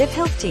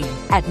Health Team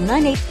at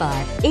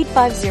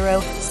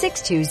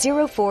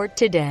 985-850-6204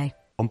 today.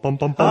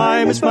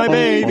 I miss my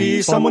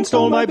baby, someone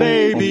stole my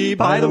baby.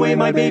 By the way,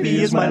 my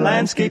baby is my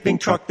landscaping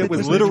truck that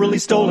was literally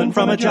stolen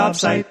from a job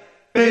site.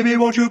 Baby,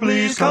 won't you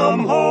please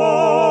come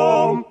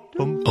home?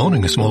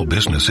 Owning a small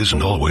business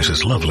isn't always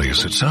as lovely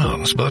as it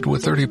sounds, but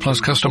with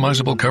 30-plus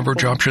customizable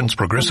coverage options,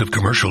 Progressive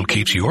Commercial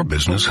keeps your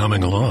business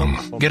humming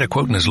along. Get a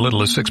quote in as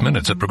little as 6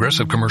 minutes at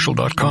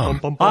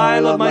ProgressiveCommercial.com. I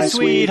love my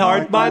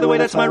sweetheart. By the way,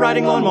 that's my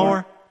riding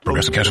lawnmower.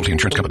 Progressive Casualty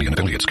Insurance Company and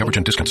affiliates. Coverage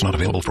and discounts not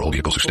available for all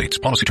vehicles or states.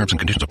 Policy terms and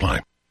conditions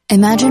apply.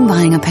 Imagine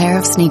buying a pair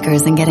of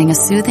sneakers and getting a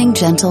soothing,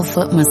 gentle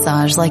foot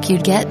massage like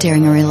you'd get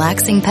during a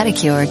relaxing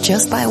pedicure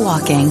just by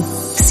walking.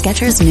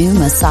 Skechers' new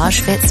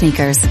Massage Fit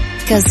sneakers.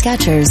 Because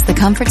Skechers, the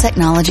comfort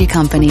technology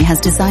company, has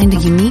designed a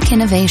unique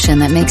innovation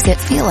that makes it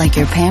feel like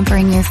you're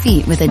pampering your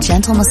feet with a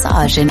gentle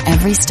massage in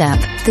every step.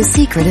 The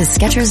secret is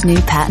Skechers'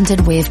 new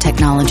patented wave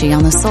technology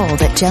on the sole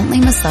that gently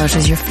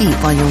massages your feet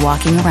while you're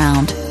walking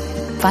around.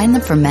 Find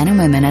them for men and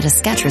women at a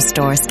Skechers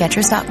store,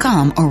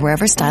 Skechers.com, or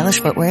wherever stylish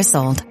footwear is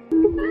sold.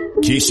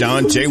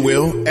 Keyshawn, J.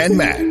 Will, and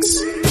Max.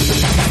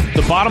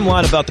 The bottom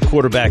line about the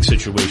quarterback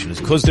situation is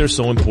because they're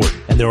so important,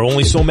 and there are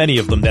only so many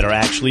of them that are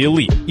actually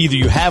elite. Either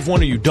you have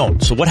one or you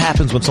don't. So what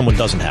happens when someone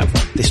doesn't have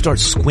one? They start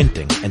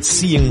squinting and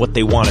seeing what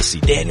they want to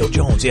see. Daniel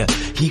Jones, yeah,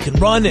 he can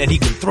run and he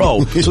can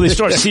throw. So they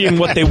start seeing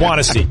what they want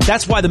to see.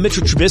 That's why the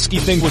Mitchell Trubisky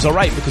thing was all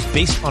right, because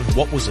based on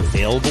what was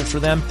available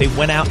for them, they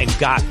went out and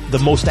got the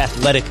most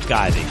athletic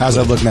guy. How's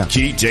that look now?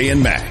 Key, Jay,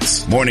 and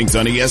Max. Mornings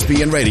on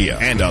ESPN Radio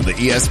and on the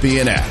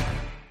ESPN app.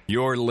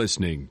 You're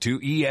listening to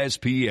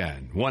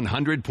ESPN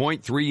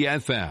 100.3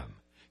 FM,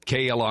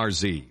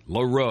 KLRZ,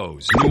 La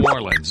Rose, New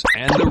Orleans,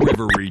 and the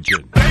River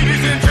Region.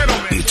 Ladies and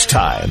gentlemen, it's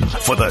time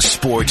for the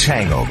Sports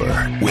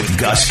Hangover with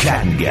Gus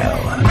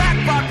Kattengell.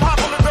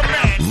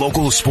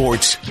 Local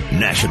sports,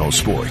 national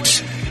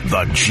sports.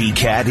 The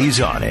G-Cat is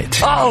on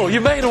it. Oh,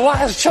 you made a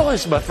wise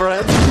choice, my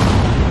friend.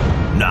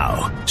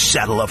 Now,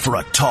 saddle up for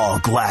a tall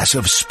glass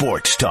of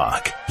sports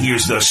talk.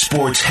 Here's the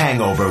Sports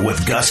Hangover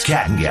with Gus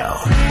Kattengell.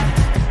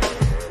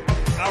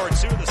 Hour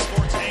 2 of the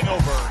Sports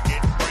Hangover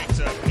getting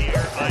cranked up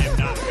here. I am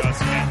not Gus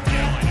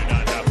Kattengell. I do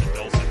not have the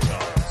dulcet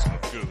tones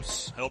of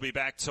Goose. He'll be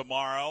back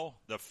tomorrow.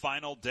 The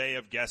final day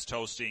of guest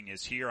hosting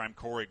is here. I'm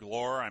Corey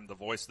Glore. I'm the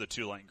voice of the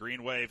Tulane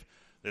Green Wave.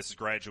 This is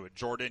Graduate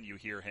Jordan. You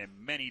hear him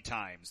many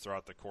times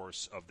throughout the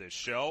course of this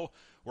show.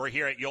 We're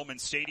here at Yeoman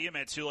Stadium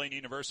at Tulane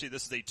University.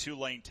 This is a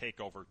Tulane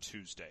Takeover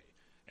Tuesday.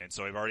 And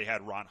so we've already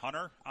had Ron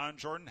Hunter on,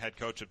 Jordan, head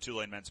coach of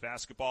Tulane men's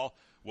basketball.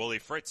 Willie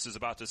Fritz is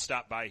about to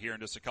stop by here in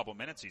just a couple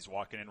minutes. He's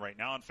walking in right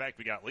now. In fact,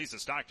 we got Lisa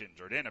Stockton,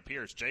 Jordana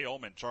Pierce, Jay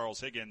Ullman, Charles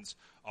Higgins,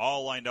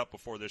 all lined up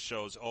before this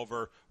show's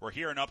over. We're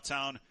here in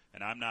Uptown,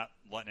 and I'm not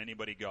letting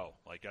anybody go.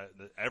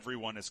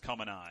 Everyone is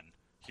coming on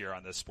here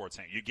on this Sports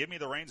Hang. You give me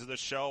the reins of this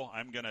show,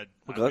 I'm gonna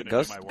do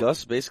my work.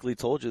 Gus basically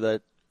told you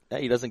that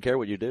he doesn't care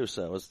what you do.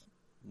 So as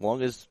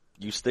long as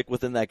you stick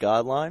within that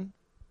guideline,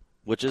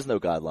 which is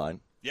no guideline,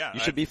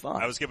 you should be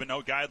fine. I was given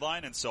no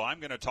guideline, and so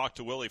I'm going to talk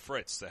to Willie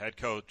Fritz, the head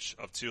coach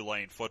of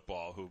Tulane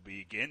football, who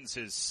begins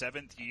his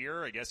 7th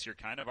year. I guess you're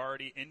kind of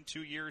already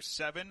into year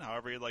 7,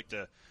 however you'd like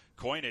to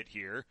coin it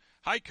here.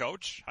 Hi,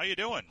 Coach. How you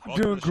doing? I'm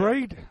doing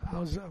great.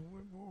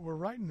 We're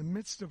right in the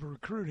midst of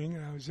recruiting,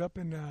 and I was up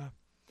in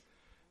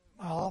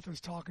my office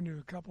talking to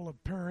a couple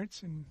of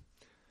parents, and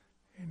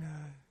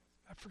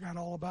I forgot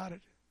all about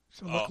it.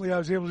 So luckily I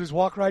was able to just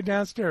walk right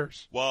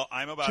downstairs. Well,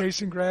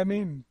 Jason grabbed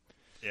me, and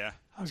yeah,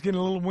 I was getting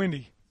a little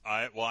windy.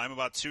 I'm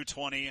about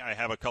 220. I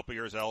have a couple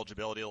years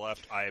eligibility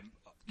left. I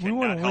we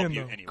want cannot to help win,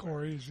 you though, anywhere.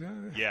 Corey.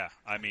 Yeah,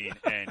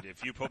 and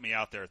if you put me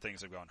out there,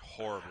 things have gone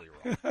horribly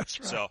wrong. That's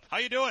right. So, how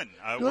you doing?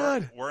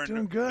 Good. We're doing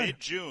in good.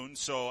 mid-June,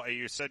 so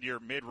you said you're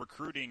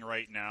mid-recruiting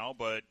right now,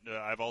 but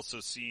I've also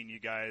seen you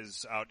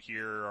guys out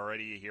here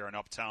already here in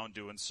Uptown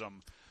doing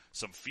some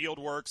field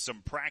work,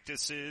 some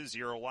practices.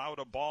 You're allowed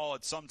a ball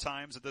at some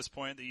times at this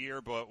point of the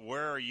year, but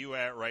where are you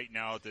at right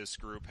now with this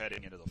group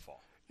heading into the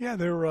fall? Yeah,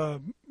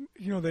 they're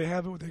they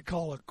have what they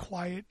call a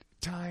quiet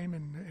time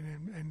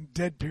and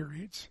dead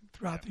periods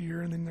throughout the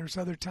year, and then there's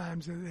other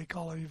times that they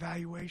call an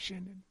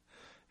evaluation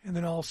and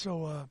then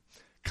also a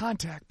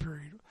contact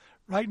period.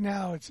 Right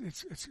now it's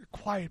a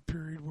quiet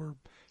period where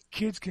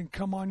kids can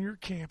come on your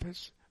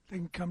campus. They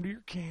can come to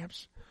your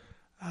camps.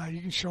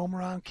 You can show them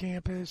around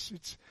campus.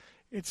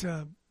 It's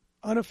a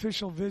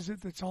unofficial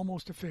visit that's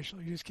almost official.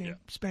 You just can't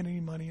spend any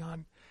money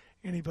on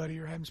anybody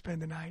or have them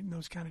spend the night and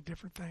those kind of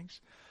different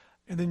things.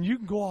 And then you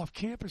can go off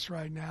campus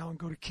right now and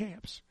go to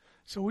camps.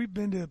 So we've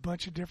been to a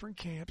bunch of different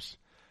camps,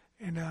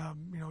 and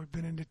we've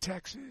been into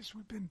Texas.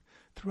 We've been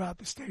throughout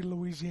the state of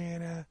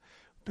Louisiana.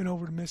 Been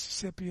over to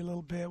Mississippi a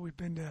little bit. We've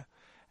been to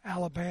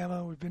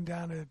Alabama. We've been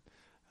down to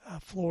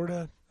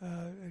Florida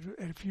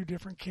at a few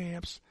different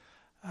camps.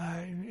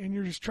 And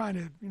you're just trying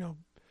to,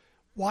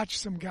 watch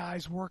some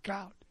guys work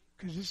out,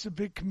 because this is a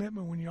big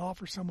commitment when you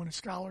offer someone a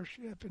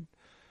scholarship and,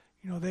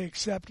 they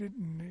accept it,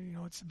 and,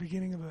 it's the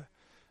beginning of a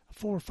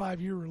 4 or 5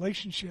 year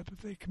relationship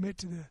if they commit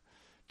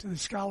to the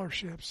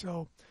scholarship.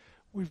 So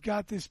we've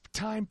got this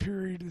time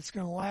period that's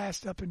going to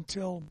last up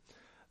until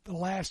the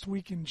last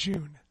week in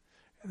June.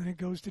 And then it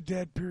goes to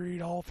dead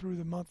period all through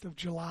the month of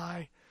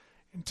July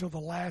until the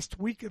last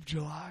week of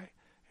July.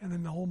 And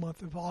then the whole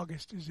month of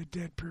August is a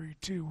dead period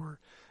too,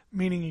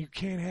 meaning you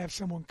can't have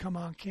someone come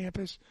on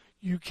campus,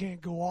 you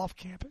can't go off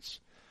campus.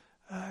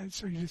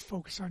 So you just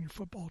focus on your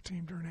football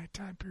team during that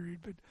time period.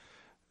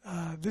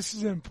 But this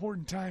is an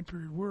important time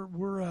period.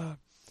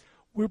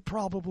 We're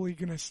probably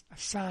going to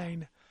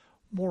sign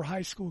more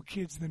high school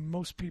kids than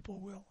most people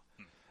will.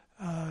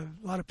 A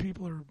lot of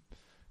people are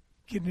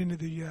getting into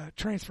the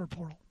transfer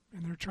portal,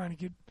 and they're trying to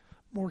get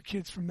more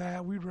kids from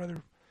that. We'd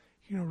rather,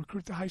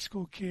 recruit the high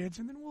school kids,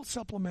 and then we'll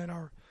supplement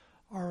our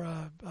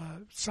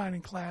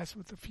signing class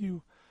with a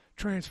few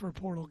transfer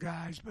portal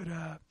guys. But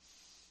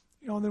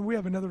and then we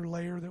have another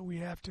layer that we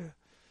have to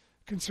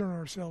concern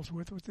ourselves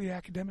with the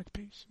academic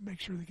piece. Make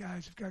sure the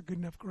guys have got good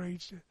enough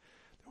grades that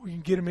we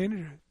can get them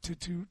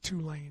into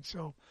Tulane.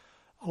 So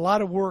a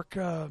lot of work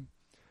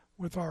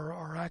with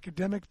our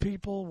academic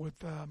people,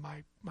 with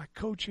my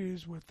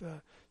coaches, with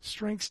the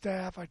strength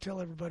staff. I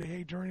tell everybody,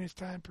 hey, during this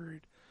time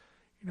period,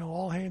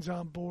 all hands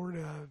on board,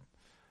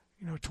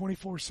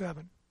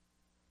 24/7.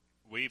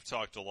 We've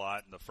talked a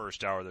lot in the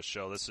first hour of the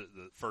show. This is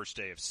the first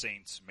day of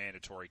Saints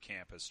mandatory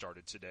camp has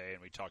started today,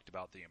 and we talked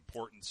about the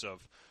importance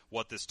of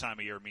what this time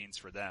of year means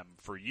for them.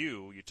 For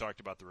you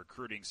talked about the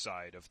recruiting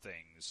side of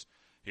things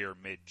here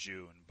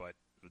mid-June, but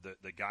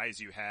the guys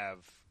you have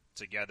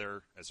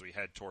together as we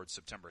head towards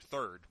September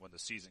 3rd when the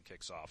season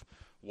kicks off,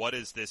 what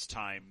does this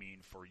time mean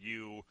for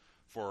you,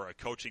 for a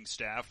coaching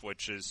staff,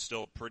 which is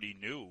still pretty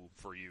new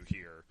for you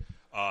here?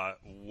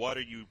 What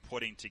are you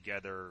putting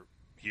together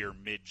here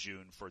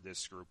mid-June for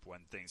this group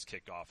when things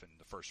kick off in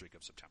the first week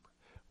of September?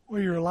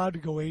 Well, you're allowed to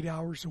go 8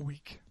 hours a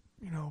week,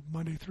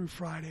 Monday through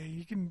Friday.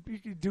 You can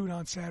do it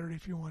on Saturday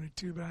if you wanted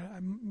to, but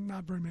I'm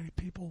not very many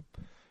people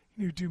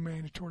do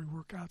mandatory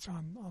workouts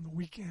on the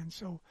weekend.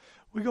 So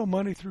we go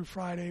Monday through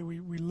Friday.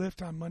 We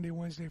lift on Monday,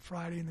 Wednesday,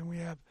 Friday, and then we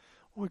have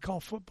what we call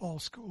football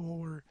school,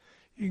 where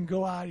you can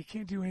go out. You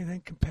can't do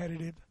anything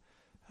competitive.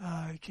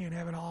 You can't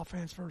have an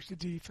offense versus a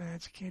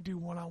defense. You can't do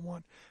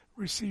one-on-one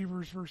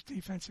receivers versus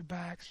defensive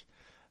backs.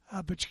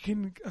 But you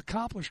can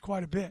accomplish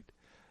quite a bit,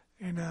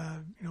 and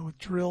with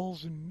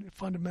drills and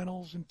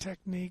fundamentals and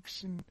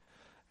techniques, and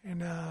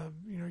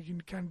you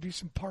can kind of do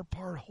some part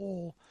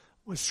whole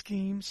with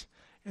schemes.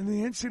 And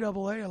the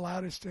NCAA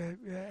allowed us to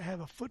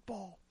have a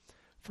football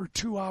for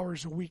 2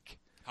 hours a week.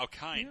 How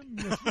kind?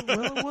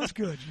 Well, it was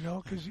good,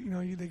 because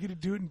they get to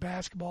do it in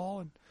basketball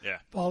and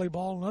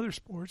volleyball and other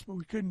sports, but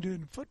we couldn't do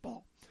it in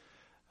football.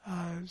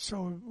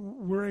 So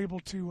we're able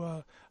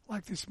to,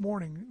 like this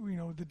morning,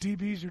 the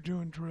DBs are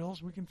doing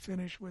drills. We can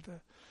finish with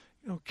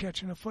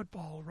catching a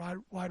football.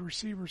 Wide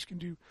receivers can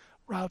do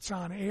routes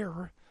on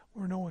air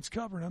where no one's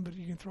covering them, but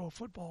you can throw a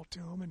football to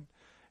them, and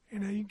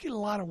you can get a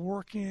lot of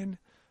work in.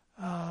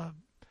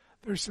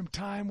 There's some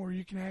time where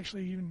you can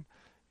actually even,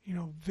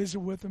 visit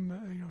with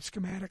them,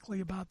 schematically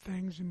about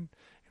things in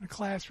a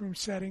classroom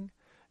setting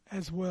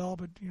as well.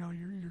 But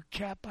you're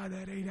capped by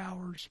that 8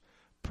 hours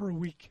per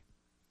week.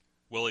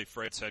 Willie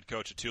Fritz, head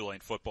coach of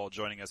Tulane football,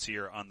 joining us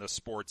here on the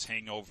Sports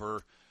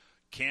Hangover.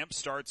 Camp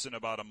starts in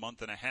about a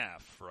month and a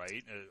half,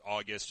 right?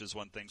 August is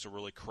when things will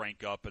really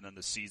crank up, and then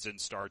the season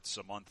starts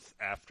a month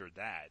after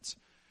that.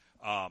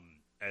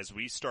 As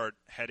we start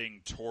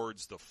heading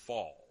towards the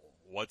fall,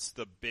 what's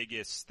the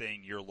biggest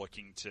thing you're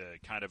looking to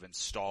kind of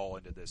install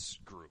into this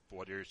group?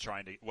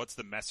 What's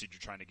the message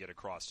you're trying to get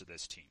across to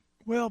this team?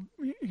 Well,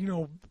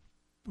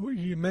 what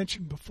you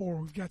mentioned before,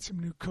 we've got some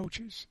new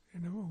coaches,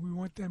 and we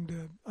want them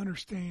to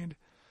understand,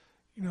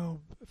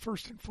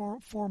 first and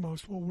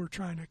foremost, what we're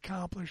trying to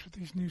accomplish with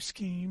these new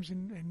schemes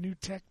and new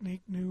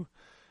technique, new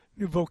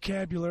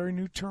vocabulary,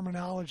 new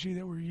terminology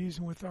that we're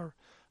using with our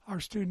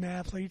student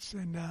athletes,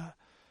 and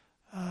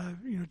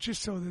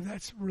just so that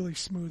that's really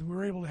smooth.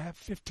 We're able to have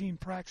 15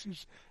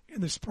 practices in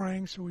the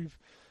spring, so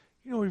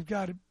we've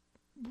got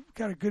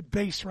a good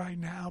base right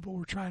now, but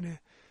we're trying to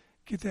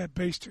get that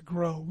base to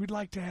grow. We'd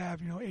like to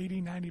have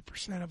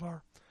 80-90% of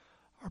our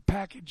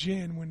package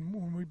in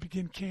when we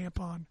begin camp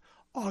on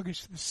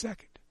August the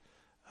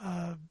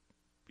 2nd.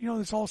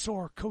 There's also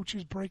our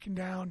coaches breaking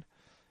down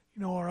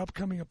our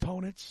upcoming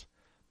opponents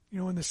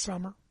in the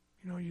summer.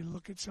 You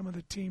look at some of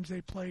the teams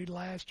they played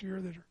last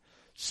year that are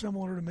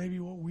similar to maybe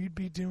what we'd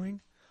be doing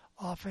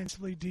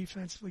offensively,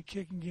 defensively,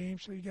 kicking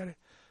games. So you got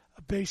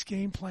a base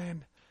game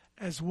plan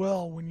as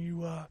well when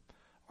you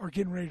are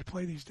getting ready to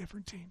play these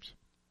different teams.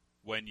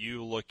 When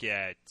you look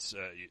at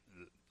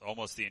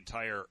almost the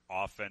entire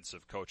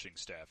offensive coaching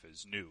staff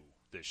is new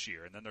this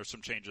year, and then there's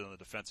some changes on the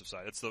defensive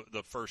side. It's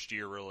the first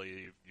year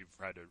really you've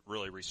had to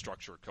really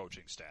restructure a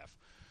coaching staff.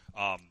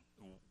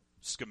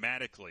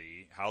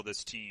 Schematically, how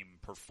this team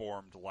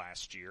performed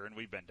last year, and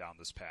we've been down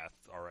this path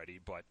already,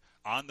 but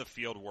on the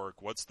field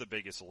work, what's the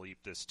biggest leap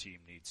this team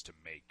needs to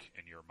make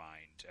in your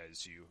mind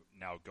as you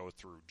now go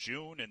through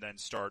June and then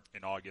start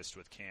in August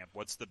with camp?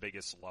 What's the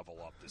biggest level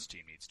up this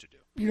team needs to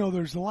do?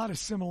 There's a lot of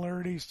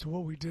similarities to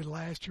what we did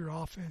last year,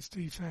 offense,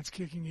 defense,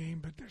 kicking game,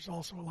 but there's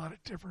also a lot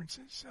of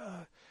differences.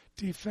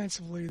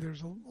 Defensively,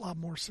 there's a lot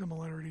more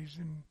similarities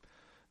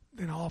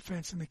than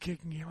offense in the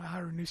kicking game. I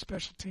hired a new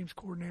special teams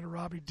coordinator,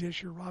 Robbie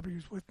Disher. Robbie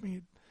was with me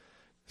at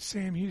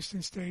Sam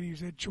Houston State. He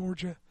was at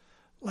Georgia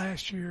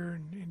last year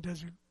and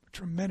does a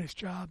tremendous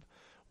job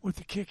with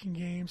the kicking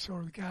game.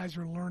 So the guys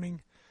are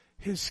learning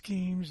his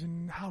schemes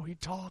and how he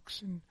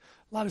talks, and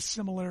a lot of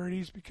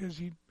similarities because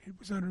he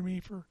was under me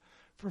for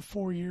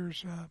 4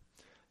 years,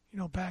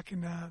 back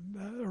in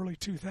early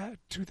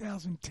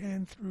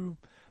 2010 through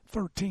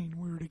 13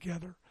 we were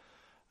together.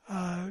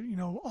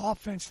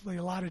 Offensively,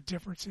 a lot of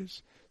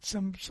differences.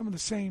 Some of the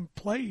same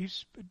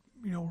plays, but,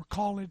 we're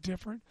calling it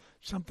different.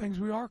 Some things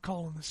we are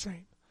calling the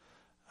same.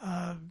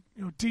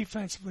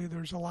 Defensively,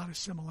 there's a lot of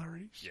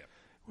similarities. Yeah.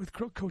 With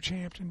Coach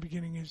Hampton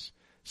beginning his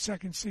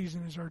second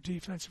season as our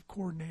defensive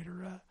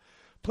coordinator.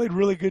 Played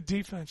really good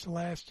defense the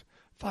last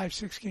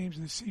 5-6 games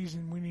of the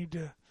season. We need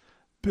to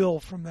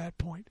build from that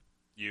point.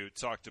 You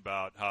talked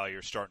about how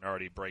you're starting to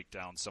already break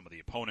down some of the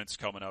opponents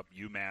coming up.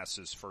 UMass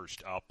is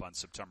first up on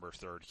September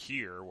 3rd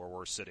here, where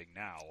we're sitting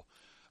now.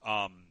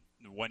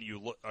 When you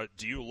look,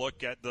 do you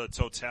look at the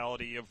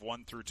totality of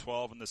 1 through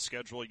 12 in the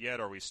schedule yet?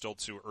 Or are we still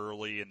too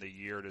early in the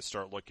year to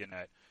start looking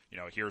at,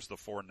 here's the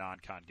 4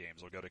 non-con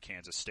games. We'll go to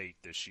Kansas State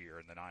this year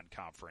in the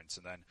non-conference,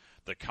 and then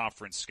the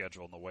conference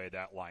schedule and the way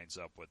that lines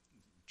up with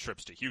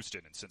trips to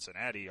Houston and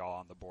Cincinnati all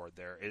on the board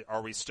there.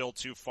 Are we still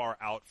too far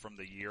out from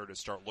the year to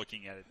start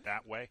looking at it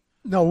that way?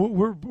 No,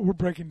 we're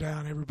breaking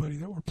down everybody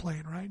that we're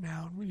playing right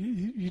now.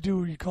 You do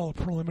what you call a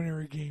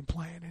preliminary game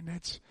plan, and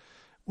that's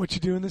what you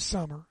do in the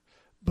summer,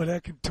 but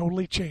that can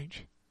totally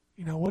change.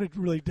 What it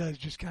really does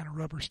just kind of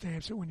rubber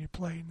stamps it when you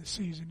play in the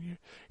season.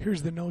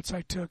 Here's the notes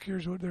I took.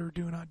 Here's what they were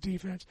doing on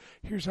defense.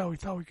 Here's how we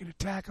thought we could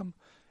attack them.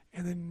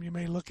 And then you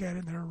may look at it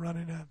and they're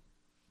running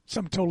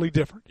something totally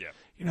different.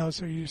 Yeah.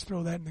 So you just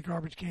throw that in the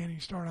garbage can and you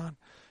start on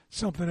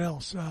something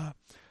else.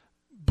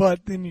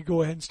 But then you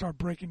go ahead and start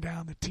breaking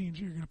down the teams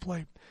you're going to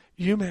play.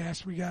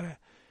 UMass, we got to,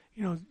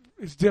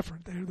 it's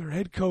different. Their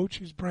head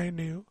coach is brand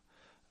new.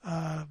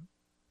 They're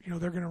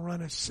going to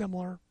run a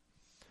similar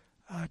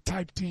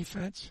type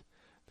defense.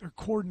 Their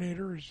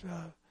coordinator is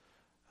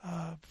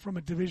from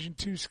a Division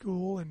II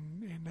school,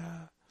 and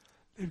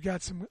they've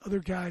got some other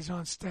guys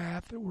on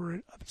staff that were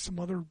at some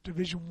other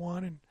Division I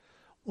and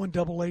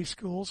 1AA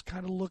schools,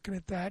 kind of looking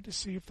at that to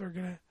see if they're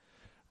going to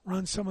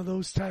run some of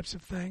those types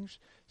of things.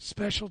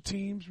 Special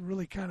teams,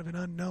 really kind of an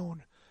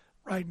unknown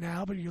right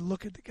now, but you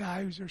look at the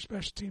guy who's their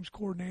special teams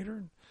coordinator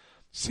and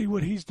see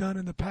what he's done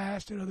in the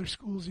past at other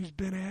schools he's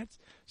been at,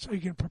 so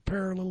you can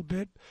prepare a little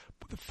bit.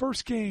 But the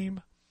first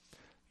game,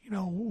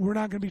 we're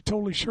not going to be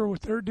totally sure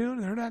what they're doing,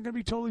 and they're not going to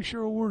be totally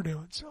sure what we're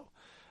doing. So,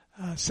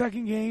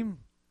 second game,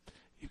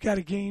 you've got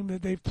a game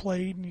that they've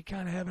played, and you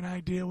kind of have an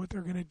idea what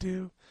they're going to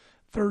do.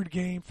 Third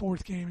game,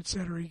 fourth game, et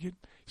cetera, you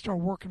start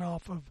working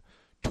off of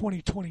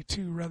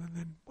 2022 rather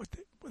than what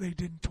they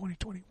did in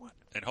 2021.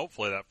 And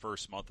hopefully that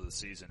first month of the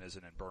season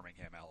isn't in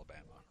Birmingham,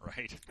 Alabama,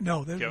 right?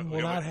 No, that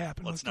will not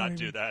happen. Let's not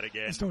do that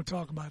again. Let's don't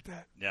talk about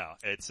that. Yeah,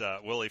 it's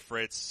Willie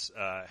Fritz,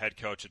 head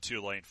coach of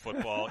Tulane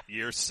football,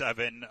 year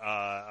 7,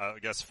 I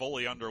guess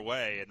fully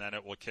underway, and then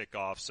it will kick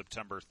off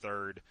September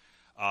 3rd.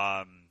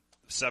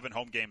 7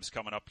 home games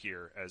coming up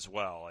here as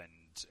well, and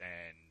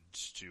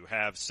to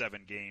have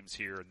 7 games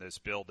here in this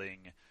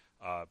building,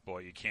 boy,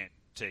 you can't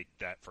take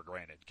that for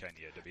granted, can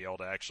you? To be able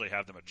to actually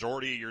have the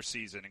majority of your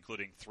season,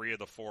 including 3 of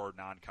the 4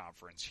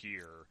 non-conference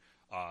here,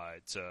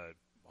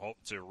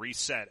 to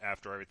reset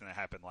after everything that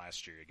happened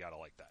last year, you got to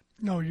like that.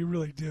 No, you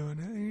really do.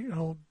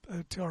 And,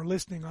 to our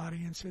listening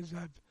audiences,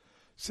 I've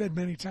said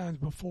many times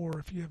before,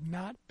 if you have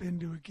not been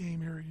to a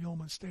game here at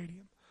Yulman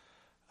Stadium,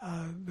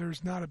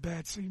 there's not a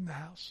bad seat in the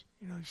house.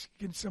 You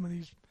get in some of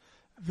these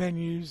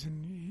venues,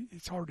 and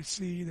it's hard to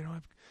see. They don't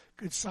have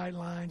good sight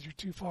lines. You're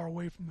too far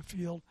away from the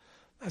field.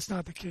 That's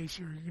not the case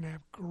here. You're going to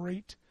have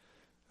great.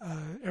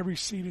 Every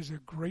seat is a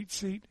great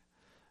seat.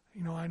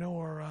 I know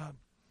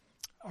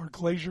our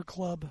Glacier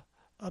Club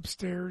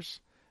upstairs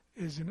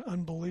is an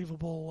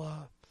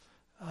unbelievable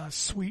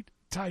suite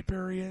type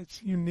area.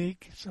 It's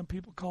unique. Some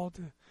people call it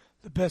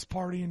the best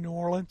party in New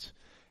Orleans.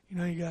 You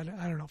got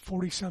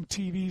 40-some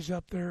TVs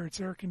up there.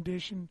 It's air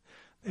conditioned.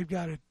 They've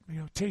got a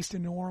Taste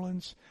in New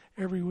Orleans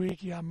every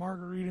week. You got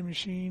margarita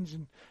machines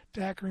and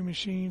daiquiri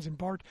machines and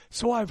bar.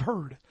 So I've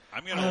heard.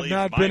 I'm going to leave.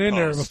 I've not been in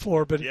there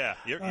before, but yeah,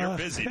 you're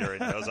busy during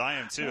those. I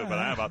am too, but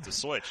I'm about to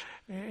switch.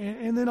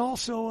 And then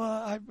also,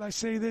 I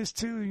say this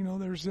too.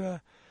 There's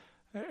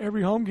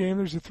every home game.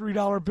 There's a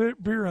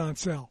 $3 beer on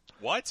sale.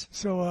 What?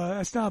 So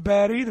that's not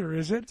bad either,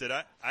 is it?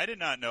 I did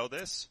not know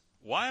this.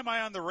 Why am I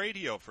on the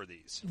radio for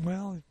these?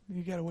 Well,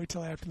 you got to wait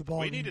till after the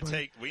ball.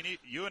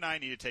 You and I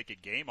need to take a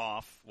game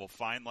off. We'll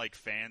find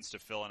fans to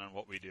fill in on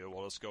what we do.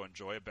 We'll just go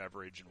enjoy a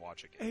beverage and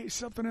watch a game. Hey,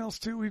 something else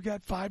too. We've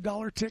got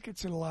 $5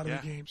 tickets at a lot of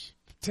the games.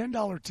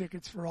 $10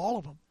 tickets for all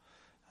of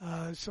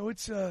them. So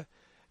it's a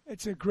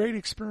great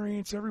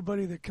experience.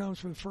 Everybody that comes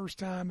for the first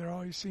time, they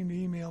always seem to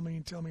email me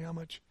and tell me how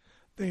much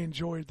they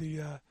enjoyed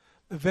the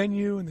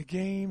venue and the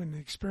game and the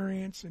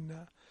experience. And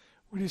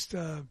we just.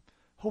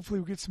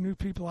 Hopefully we get some new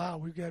people out.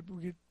 We got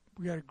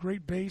a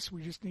great base.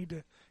 We just need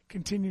to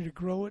continue to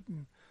grow it,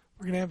 and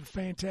we're going to have a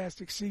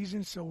fantastic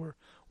season. So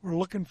we're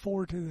looking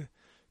forward to the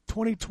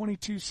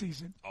 2022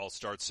 season. All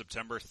starts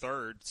September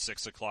 3rd,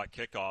 6 o'clock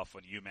kickoff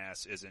when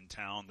UMass is in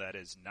town. That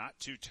is not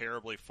too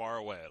terribly far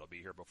away. It'll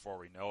be here before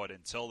we know it.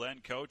 Until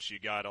then, Coach, you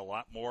got a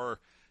lot more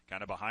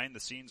kind of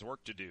behind-the-scenes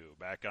work to do.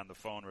 Back on the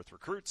phone with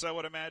recruits, I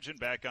would imagine,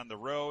 back on the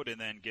road,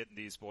 and then getting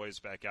these boys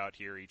back out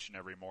here each and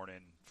every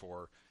morning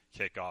for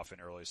kickoff in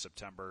early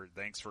September.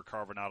 Thanks for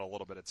carving out a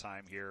little bit of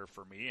time here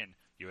for me, and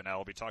you and I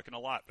will be talking a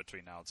lot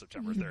between now and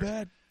September 3rd. You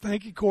bet.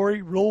 Thank you,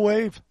 Corey. Roll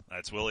Wave.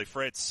 That's Willie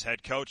Fritz,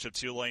 head coach of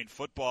Tulane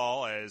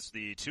football, as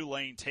the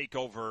Tulane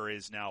takeover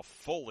is now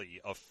fully,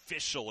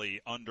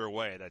 officially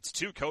underway. That's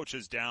 2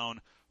 coaches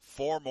down,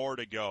 4 more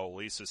to go.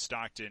 Lisa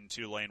Stockton,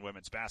 Tulane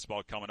women's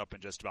basketball, coming up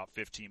in just about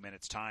 15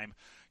 minutes' time.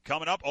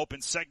 Coming up,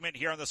 open segment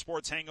here on the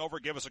Sports Hangover.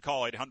 Give us a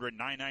call,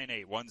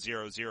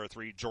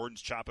 800-998-1003.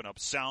 Jordan's chopping up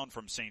sound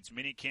from Saints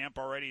minicamp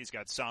already. He's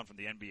got sound from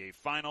the NBA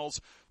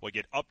Finals. We'll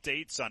get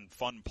updates on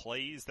fun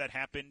plays that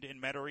happened in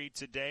Metairie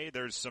today.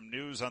 There's some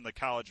news on the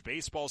college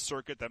baseball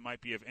circuit that might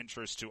be of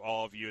interest to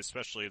all of you,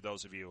 especially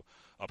those of you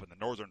up in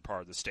the northern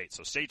part of the state.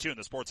 So stay tuned.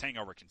 The Sports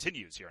Hangover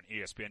continues here on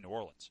ESPN New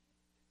Orleans.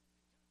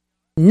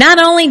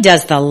 Not only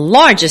does the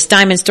largest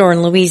diamond store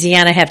in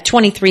Louisiana have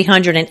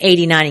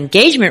 2,389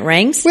 engagement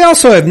rings, we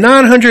also have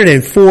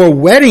 904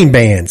 wedding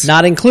bands,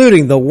 not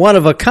including the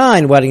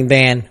one-of-a-kind wedding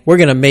band we're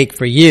going to make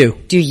for you.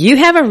 Do you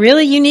have a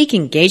really unique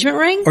engagement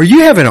ring? Are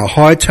you having a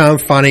hard time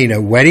finding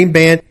a wedding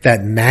band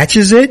that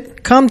matches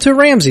it? Come to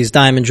Ramsey's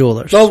Diamond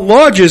Jewelers, the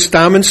largest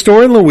diamond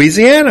store in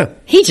Louisiana.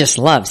 He just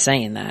loves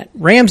saying that.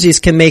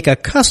 Ramsey's can make a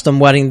custom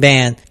wedding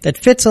band that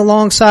fits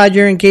alongside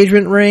your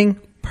engagement ring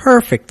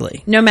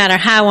perfectly. No matter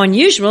how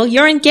unusual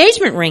your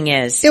engagement ring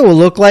is. It will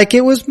look like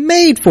it was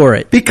made for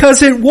it.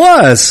 Because it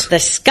was. The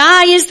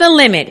sky is the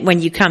limit when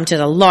you come to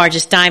the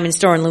largest diamond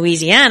store in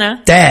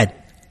Louisiana. Dad,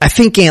 I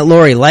think Aunt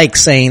Lori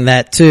likes saying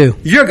that too.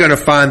 You're going to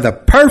find the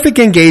perfect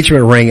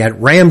engagement ring at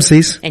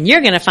Ramsey's. And you're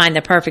going to find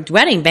the perfect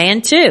wedding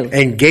band too.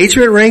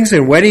 Engagement rings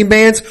and wedding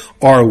bands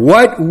are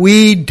what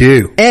we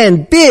do.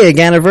 And big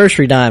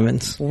anniversary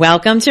diamonds.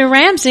 Welcome to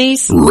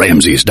Ramsey's.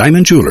 Ramsey's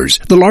Diamond Jewelers,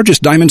 the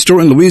largest diamond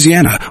store in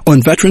Louisiana,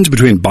 on Veterans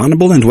between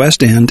Bonneville and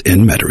West End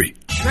in Metairie.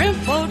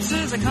 Shrimp boats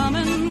is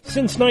a-comin'.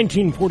 Since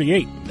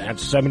 1948,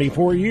 that's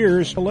 74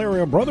 years,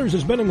 Hilario Brothers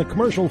has been in the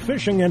commercial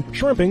fishing and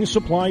shrimping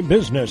supply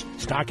business,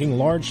 stocking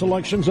large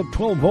selections of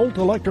 12-volt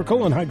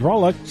electrical and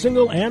hydraulic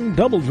single and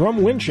double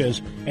drum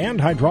winches, and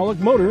hydraulic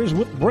motors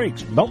with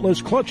brakes,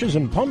 beltless clutches,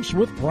 and pumps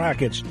with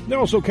brackets. They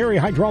also carry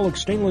hydraulic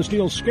stainless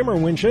steel skimmer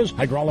winches,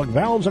 hydraulic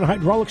valves, and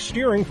hydraulic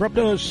steering for up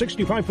to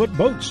 65-foot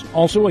boats.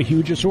 Also a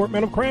huge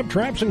assortment of crab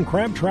traps and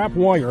crab trap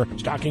wire,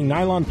 stocking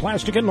nylon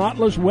plastic and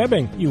knotless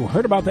webbing. You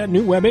heard about that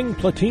new webbing,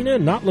 Platina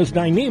knotless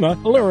Dyneema.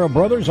 Hilario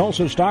Brothers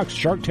also stocks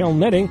shark-tail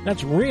netting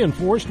that's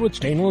reinforced with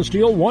stainless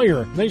steel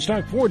wire. They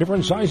stock 4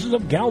 different sizes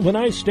of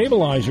galvanized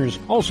stabilizers,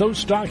 also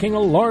stocking a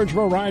large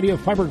variety of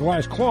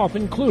fiberglass cloth,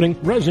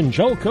 including resin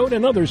gel coat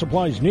and other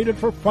supplies needed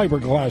for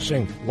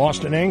fiberglassing.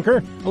 Lost an anchor?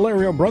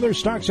 Hilario Brothers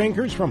stocks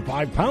anchors from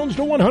 5 pounds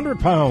to 100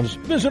 pounds.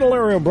 Visit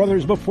Hilario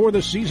Brothers before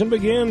the season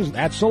begins.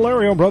 That's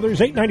Hilario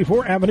Brothers,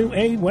 894 Avenue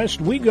A,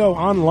 West Wego,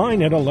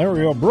 online at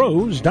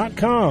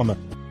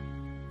hilariobros.com.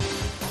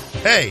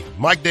 Hey,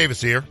 Mike Davis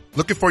here.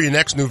 Looking for your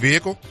next new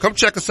vehicle? Come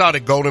check us out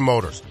at Golden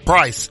Motors.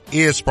 Price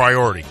is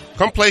priority.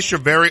 Come place your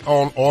very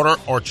own order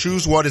or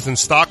choose what is in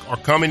stock or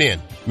coming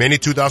in. Many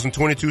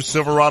 2022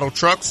 Silverado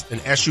trucks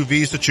and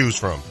SUVs to choose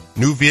from.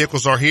 New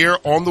vehicles are here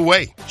on the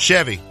way.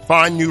 Chevy,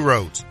 find new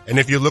roads. And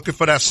if you're looking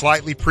for that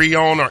slightly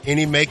pre-owned or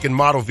any make and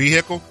model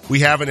vehicle, we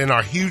have it in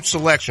our huge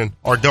selection,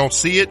 or don't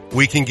see it,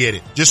 we can get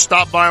it. Just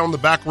stop by on the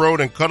back road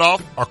and cut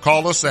off or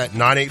call us at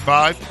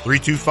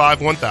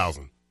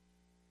 985-325-1000.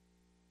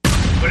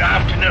 Good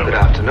afternoon. Good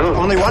afternoon.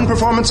 Only one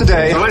performance a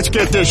day. Well, let's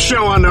get this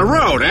show on the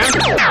road, eh?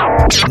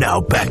 Now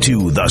back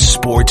to the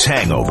Sports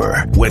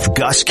Hangover with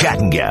Gus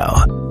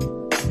Kattengell.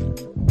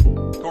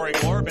 Corey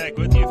Glore back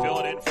with you,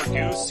 filling in for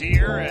Goose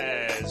here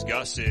as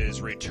Gus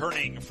is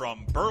returning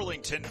from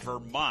Burlington,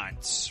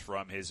 Vermont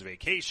from his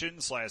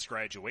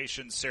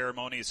vacation/graduation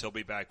ceremonies. He'll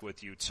be back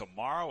with you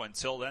tomorrow.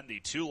 Until then,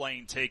 the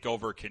Tulane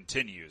takeover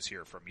continues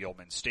here from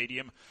Yeoman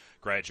Stadium.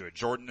 Graduate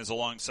Jordan is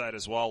alongside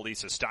as well.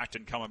 Lisa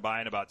Stockton coming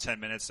by in about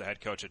 10 minutes, the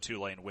head coach of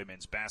Tulane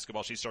women's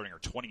basketball. She's starting her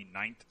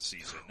 29th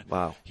season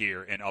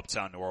here in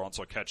Uptown New Orleans.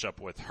 We'll catch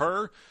up with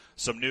her.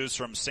 Some news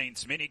from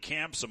Saints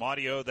minicamp, some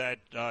audio that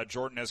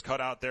Jordan has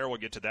cut out there. We'll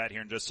get to that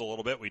here in just a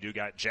little bit. We do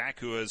got Jack,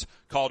 who has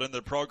called into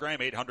the program,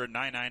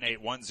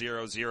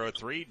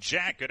 800-998-1003.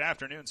 Jack, good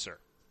afternoon, sir.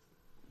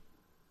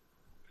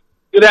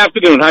 Good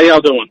afternoon. How y'all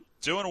doing?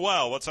 Doing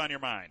well. What's on your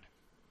mind?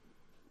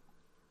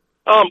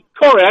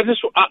 Corey,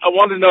 I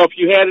wanted to know if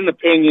you had an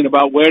opinion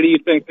about where do you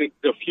think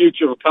the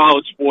future of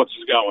college sports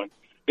is going.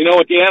 You know,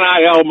 with the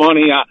NIL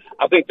money,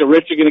 I think the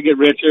rich are going to get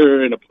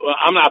richer, and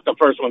I'm not the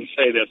first one to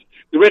say this.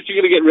 The rich are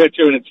going to get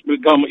richer, and it's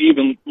become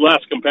even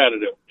less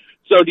competitive.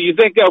 So do you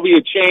think there'll be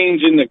a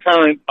change in the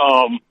current,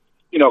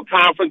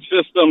 conference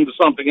system to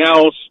something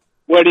else?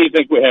 Where do you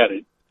think we're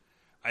headed?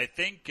 I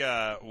think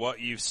what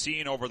you've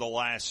seen over the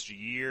last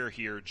year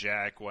here,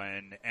 Jack,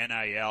 when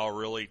NIL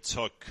really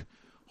took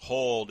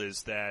hold,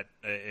 is that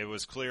it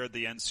was clear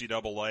the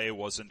NCAA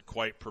wasn't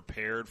quite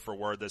prepared for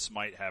where this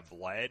might have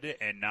led,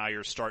 and now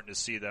you're starting to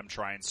see them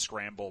try and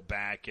scramble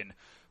back and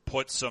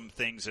put some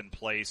things in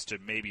place to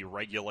maybe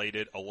regulate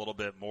it a little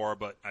bit more.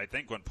 But I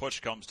think when push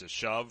comes to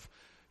shove,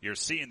 you're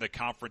seeing the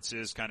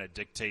conferences kind of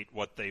dictate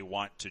what they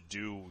want to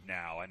do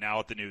now. And now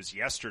with the news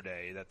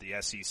yesterday that the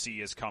SEC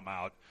has come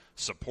out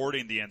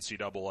supporting the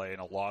NCAA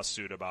in a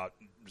lawsuit about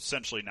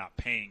essentially not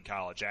paying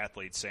college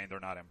athletes, saying they're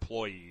not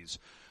employees,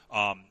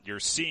 you're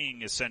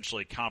seeing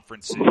essentially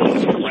conferences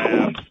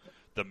grab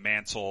the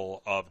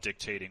mantle of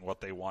dictating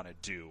what they want to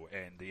do.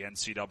 And the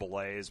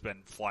NCAA has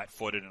been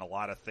flat-footed in a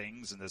lot of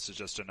things, and this is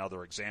just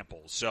another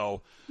example.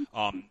 So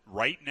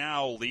right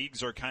now,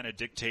 leagues are kind of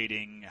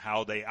dictating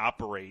how they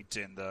operate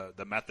and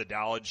the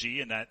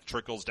methodology, and that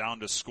trickles down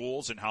to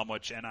schools and how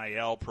much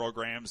NIL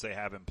programs they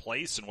have in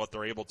place and what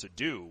they're able to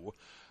do.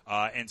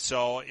 And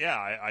so, yeah,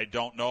 I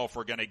don't know if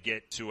we're going to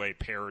get to a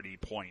parity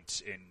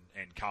point in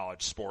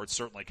college sports.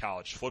 Certainly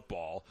college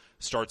football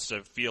starts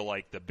to feel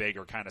like the big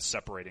are kind of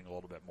separating a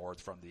little bit more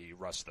from the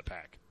rest of the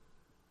pack.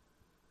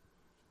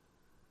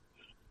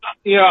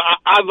 You know,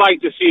 I'd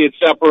like to see it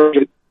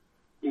separated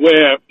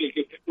where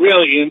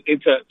really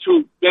into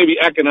two maybe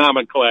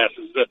economic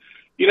classes.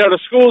 The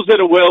schools that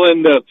are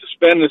willing to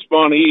spend this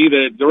money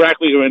either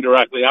directly or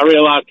indirectly. I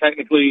realize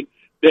technically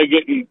they're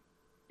getting,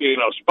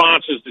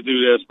 sponsors to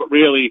do this, but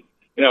really,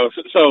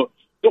 so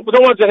the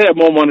ones that have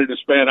more money to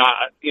spend,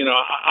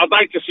 I'd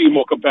like to see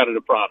more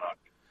competitive product,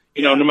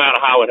 no matter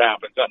how it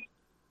happens.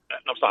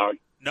 I'm sorry.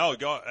 No,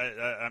 go.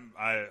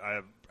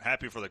 I'm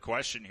happy for the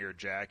question here,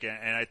 Jack.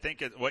 And I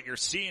think what you're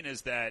seeing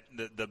is that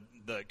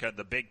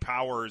the big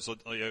powers,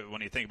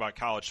 when you think about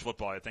college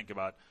football, I think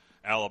about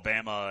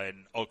Alabama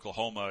and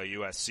Oklahoma,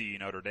 USC,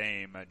 Notre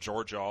Dame,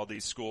 Georgia, all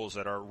these schools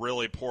that are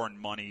really pouring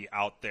money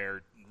out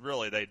there.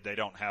 Really, they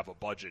don't have a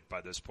budget by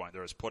this point.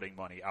 They're just putting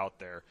money out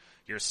there.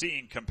 You're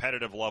seeing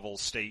competitive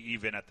levels stay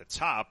even at the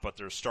top, but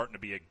there's starting to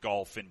be a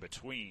gulf in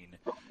between.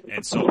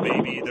 And so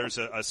maybe there's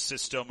a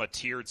system, a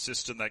tiered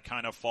system that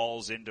kind of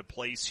falls into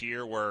place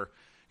here where,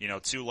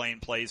 Tulane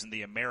plays in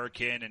the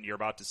American, and you're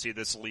about to see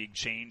this league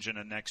change in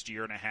the next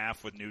year and a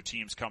half with new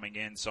teams coming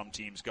in, some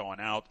teams going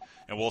out.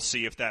 And we'll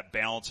see if that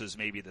balances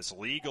maybe this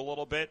league a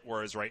little bit,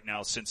 whereas right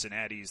now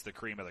Cincinnati's the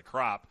cream of the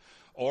crop.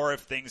 Or if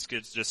things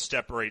could just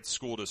separate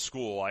school to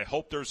school. I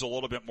hope there's a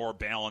little bit more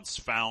balance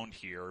found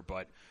here,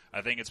 but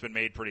I think it's been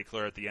made pretty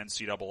clear that the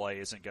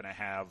NCAA isn't going to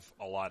have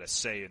a lot of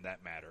say in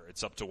that matter.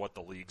 It's up to what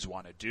the leagues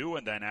want to do,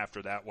 and then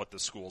after that, what the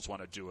schools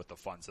want to do with the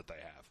funds that they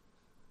have.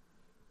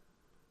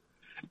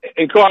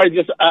 And Corey,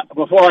 just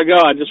before I go,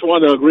 I just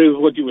wanted to agree with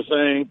what you were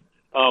saying.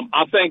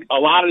 I think a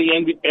lot of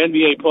the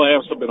NBA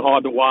playoffs have been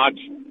hard to watch.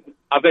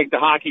 I think the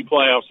hockey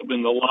playoffs have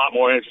been a lot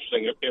more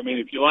interesting. I mean,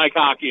 if you like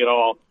hockey at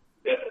all,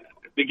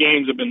 the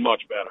games have been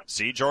much better.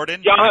 See,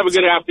 Jordan? Y'all have a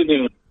good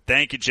afternoon.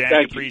 Thank you,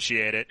 Jack.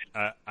 Appreciate it.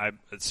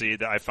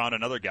 I found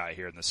another guy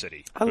here in the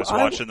city who's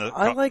watching the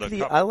I like the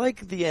Cup. I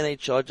like the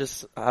NHL.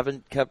 Just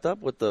haven't kept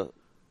up with the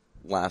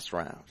last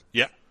round.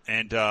 Yeah,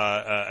 and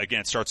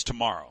again, it starts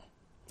tomorrow.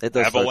 It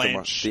does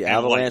Avalanche, start tomorrow. The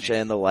Avalanche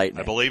and the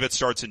Lightning. I believe it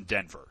starts in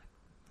Denver.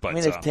 But I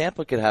mean, if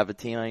Tampa could have a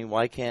team,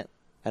 why can't?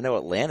 I know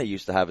Atlanta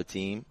used to have a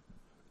team.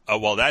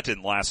 Well, that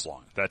didn't last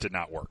long. That did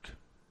not work.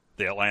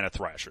 The Atlanta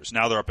Thrashers.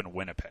 Now they're up in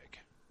Winnipeg.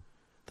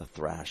 The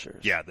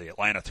Thrashers. Yeah, the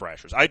Atlanta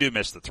Thrashers. I do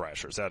miss the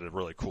Thrashers. That had a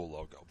really cool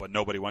logo. But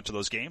nobody went to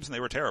those games, and they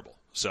were terrible.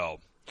 So,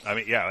 I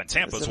mean, yeah, and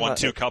Tampa's won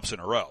 2 cups in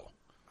a row.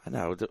 I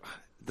know.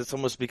 This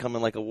almost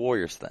becoming like a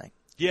Warriors thing.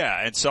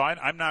 Yeah, and so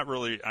I'm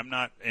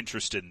not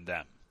interested in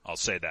them. I'll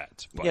say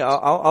that. But, yeah,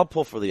 I'll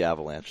pull for the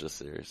Avalanche this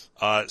series.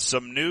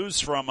 Some news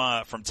from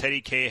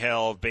Teddy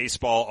Cahill of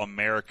Baseball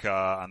America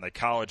on the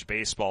college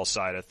baseball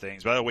side of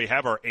things. By the way, we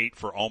have our 8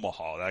 for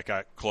Omaha. That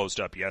got closed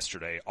up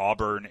yesterday.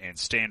 Auburn and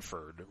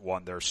Stanford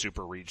won their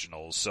super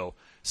regionals. So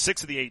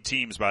 6 of the 8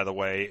 teams, by the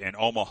way, in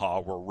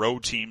Omaha were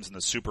road teams in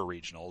the super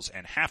regionals,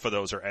 and half of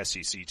those are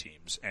SEC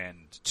teams. And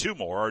 2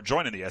 more are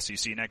joining the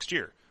SEC next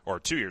year,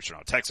 or 2 years from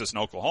now. Texas and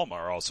Oklahoma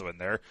are also in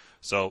there.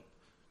 So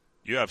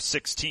you have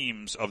 6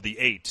 teams of the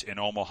 8 in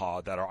Omaha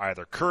that are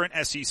either current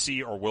SEC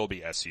or will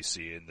be SEC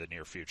in the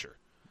near future.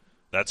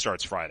 That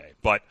starts Friday.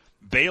 But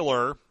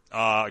Baylor,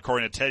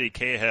 according to Teddy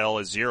Cahill,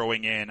 is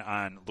zeroing in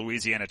on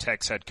Louisiana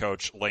Tech's head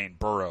coach Lane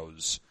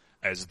Burroughs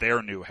as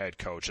their new head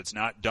coach. It's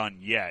not done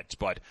yet,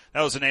 but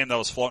that was a name that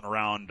was floating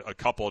around a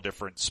couple of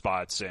different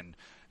spots, and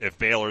if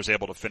Baylor's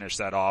able to finish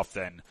that off,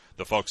 then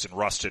the folks in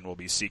Ruston will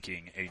be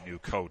seeking a new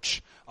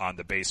coach on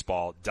the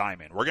baseball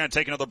diamond. We're going to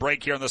take another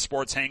break here on the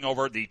Sports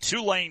Hangover. The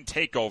Tulane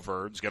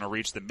Takeover is going to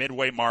reach the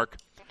midway mark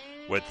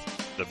with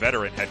the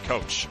veteran head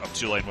coach of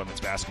Tulane women's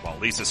basketball,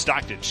 Lisa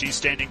Stockton. She's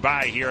standing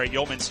by here at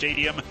Yeoman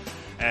Stadium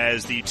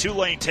as the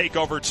Tulane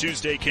Takeover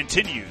Tuesday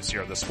continues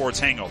here on the Sports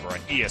Hangover on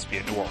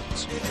ESPN New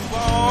Orleans.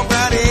 Walk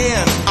right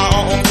in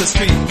on the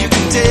street. You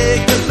can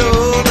take the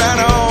load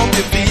right off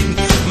your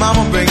feet.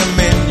 Mama bring a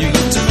menu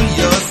to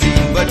your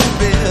seat, but your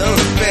bill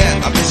is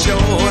fat. I'll be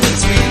short and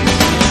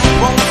sweet.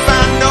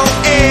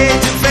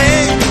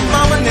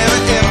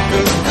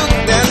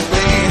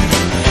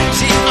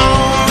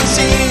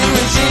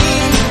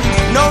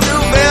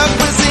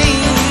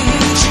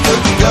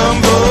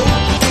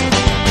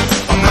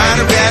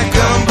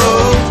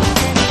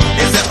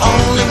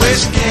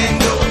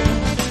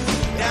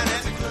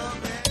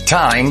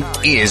 Time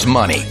is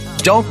money.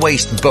 Don't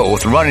waste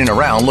both running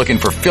around looking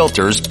for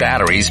filters,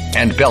 batteries,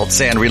 and belt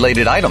sand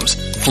related items.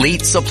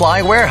 Fleet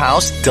Supply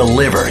Warehouse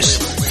delivers.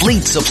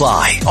 Fleet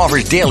Supply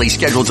offers daily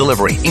scheduled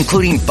delivery,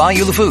 including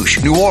Bayou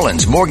Lafourche, New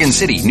Orleans, Morgan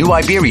City, New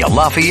Iberia,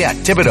 Lafayette,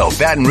 Thibodaux,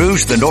 Baton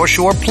Rouge, the North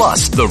Shore,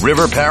 plus the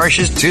river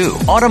parishes too.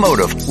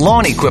 Automotive,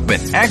 lawn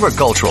equipment,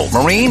 agricultural,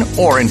 marine,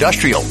 or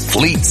industrial.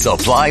 Fleet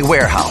Supply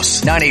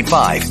Warehouse,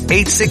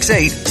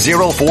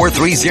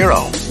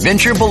 985-868-0430.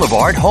 Venture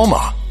Boulevard,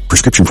 Homa.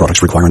 Prescription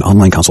products require an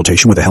online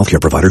consultation with a healthcare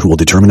provider who will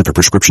determine if a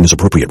prescription is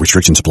appropriate.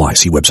 Restrictions apply.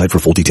 See website for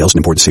full details and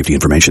important safety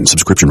information.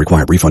 Subscription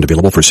required. Refund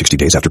available for 60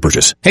 days after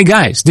purchase. Hey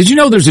guys, did you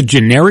know there's a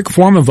generic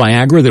form of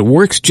Viagra that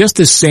works just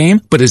the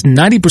same but is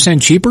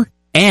 90% cheaper?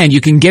 And you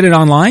can get it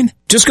online?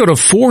 Just go to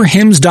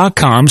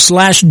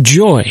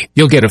 4hims.com/joy.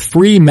 You'll get a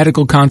free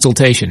medical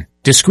consultation,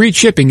 discreet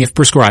shipping if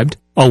prescribed,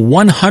 a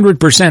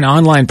 100%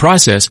 online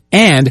process,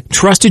 and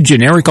trusted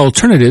generic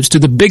alternatives to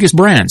the biggest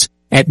brands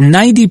at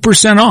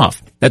 90%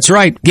 off. That's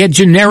right, get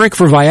generic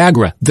for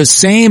Viagra, the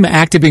same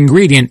active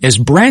ingredient as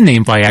brand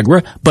name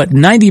Viagra, but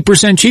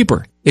 90%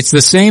 cheaper. It's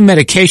the same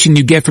medication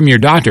you get from your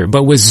doctor,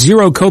 but with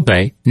zero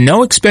copay,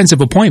 no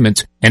expensive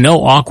appointments, and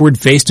no awkward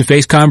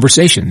face-to-face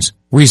conversations.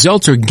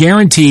 Results are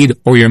guaranteed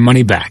or your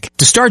money back.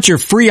 To start your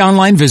free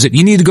online visit,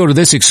 you need to go to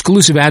this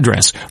exclusive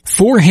address,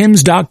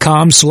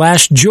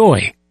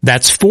 4hims.com/joy.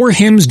 That's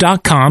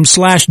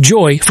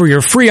 4hims.com/joy for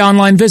your free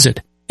online visit.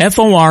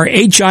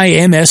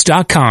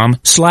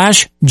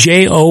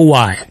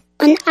 FORHIMS.com/JOY.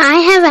 When I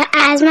have an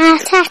asthma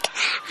attack,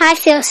 I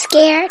feel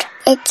scared.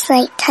 It's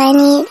like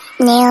tiny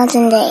nails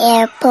in the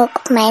air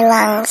poke my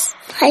lungs.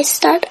 I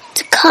start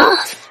to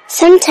cough.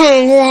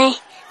 Sometimes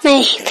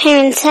my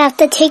parents have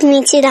to take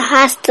me to the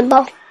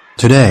hospital.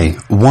 Today,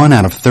 1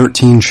 out of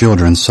 13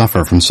 children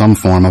suffer from some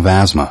form of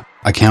asthma,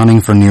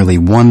 accounting for nearly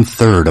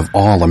 1/3 of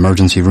all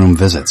emergency room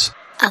visits.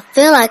 I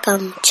feel like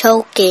I'm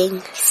choking.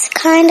 It's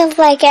kind of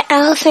like an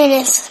elephant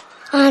is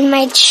on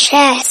my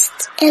chest.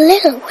 A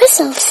little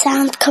whistle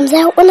sound comes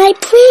out when I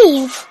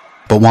breathe.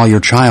 But while your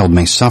child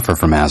may suffer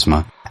from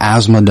asthma,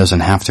 asthma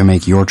doesn't have to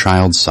make your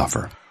child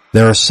suffer.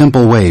 There are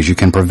simple ways you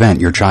can prevent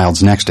your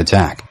child's next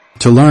attack.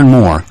 To learn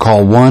more,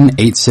 call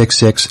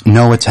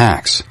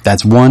 1-866-NO-ATTACKS.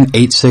 That's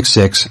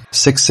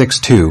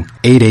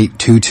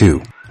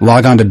 1-866-662-8822.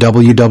 Log on to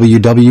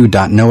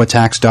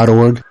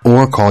www.noattacks.org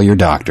or call your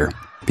doctor.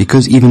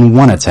 Because even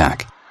one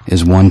attack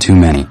is one too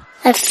many.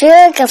 I feel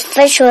like a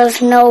fish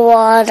with no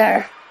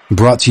water.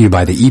 Brought to you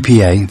by the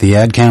EPA, the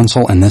Ad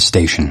Council, and this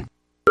station.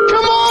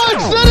 Come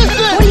on, citizen!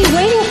 What are you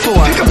waiting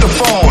for? Pick up the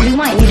phone. We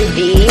want you to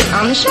be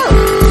on the show.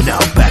 Now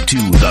back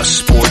to the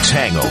Sports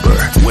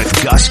Hangover with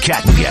Gus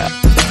Kattengell.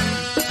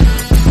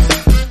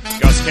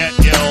 Gus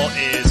Kattengell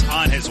is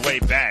on his way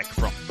back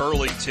from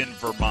Burlington,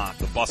 Vermont,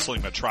 the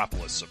bustling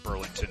metropolis of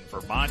Burlington,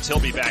 Vermont.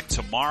 He'll be back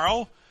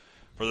tomorrow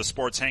for the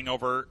Sports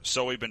Hangover,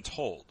 so we've been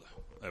told.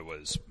 It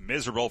was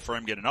miserable for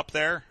him getting up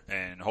there,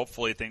 and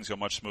hopefully things go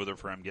much smoother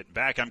for him getting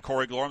back. I'm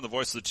Corey Glorham, the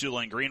voice of the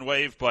Tulane Green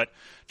Wave, but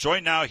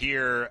joined now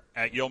here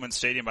at Yeoman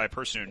Stadium by a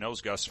person who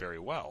knows Gus very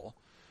well.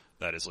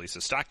 That is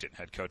Lisa Stockton,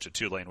 head coach of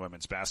Tulane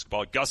women's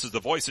basketball. Gus is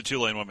the voice of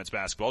Tulane women's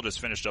basketball,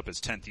 just finished up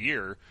his 10th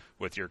year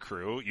with your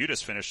crew. You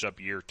just finished up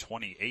year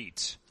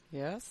 28.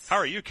 Yes. How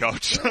are you,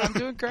 Coach? I'm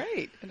doing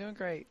great.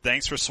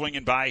 Thanks for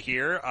swinging by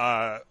here.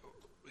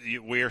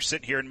 We are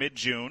sitting here in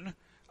mid-June.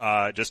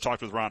 Just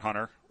talked with Ron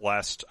Hunter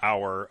last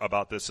hour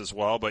about this as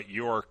well, but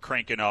you're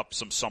cranking up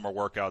some summer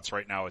workouts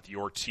right now with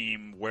your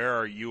team. Where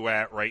are you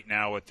at right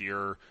now with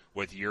your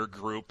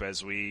group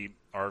as we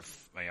are,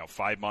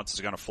 5 months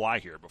is going to fly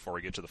here before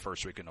we get to the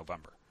first week in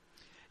November?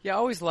 Yeah, I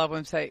always love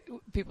when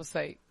people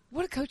say,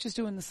 what do coaches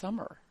do in the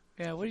summer?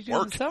 Yeah, what do you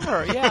do in the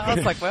summer? Yeah, I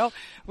was like, well,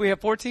 we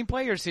have 14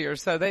 players here.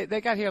 So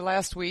they got here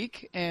last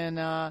week,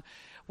 and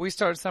we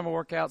started summer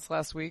workouts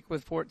last week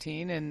with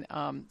 14 and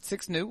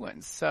 6 new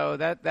ones. So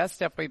that's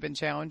definitely been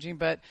challenging,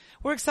 but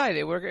we're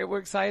excited. We're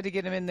excited to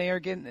get them in there,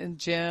 get in the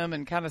gym,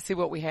 and kind of see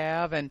what we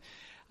have. And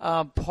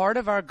part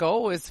of our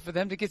goal is for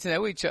them to get to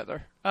know each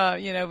other.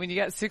 When you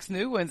got 6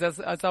 new ones,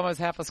 that's almost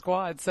half a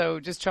squad. So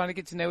just trying to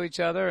get to know each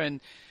other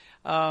and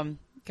kind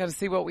of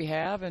see what we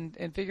have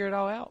and figure it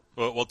all out.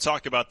 Well, we'll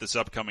talk about this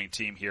upcoming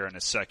team here in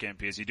a second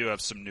because you do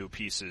have some new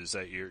pieces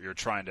that you're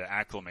trying to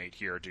acclimate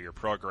here to your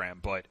program,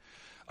 but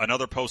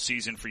another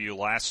postseason for you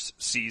last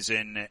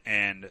season,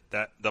 and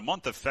that the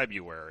month of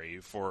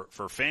February for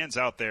fans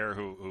out there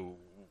who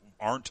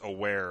aren't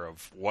aware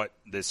of what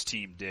this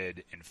team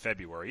did in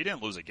February. You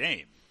didn't lose a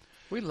game.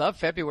 We love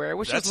February,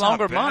 which That's is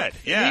longer not bad.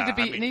 month. Yeah,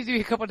 it needs to be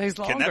a couple of days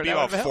longer. Can that be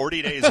about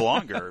 40 days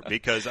longer?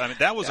 Because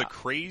that was a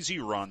crazy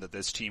run that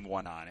this team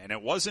went on, and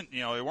it wasn't,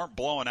 they weren't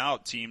blowing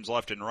out teams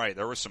left and right.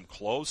 There were some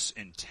close,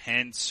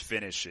 intense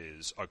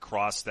finishes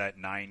across that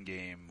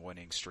 9-game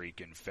winning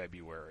streak in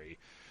February.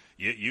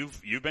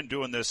 You've been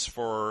doing this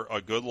for a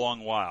good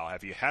long while.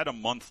 Have you had a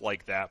month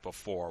like that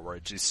before, where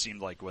it just seemed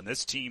like when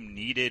this team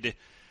needed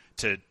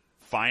to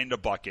find a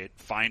bucket,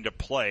 find a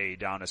play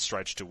down a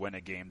stretch to win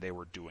a game, they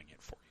were doing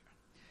it for you?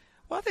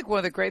 Well, I think one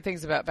of the great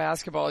things about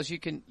basketball is you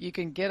can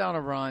get on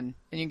a run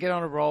and you can get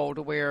on a roll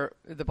to where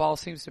the ball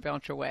seems to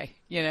bounce your way,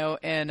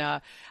 and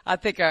I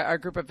think our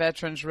group of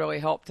veterans really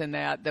helped in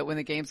that when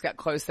the games got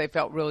close, they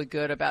felt really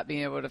good about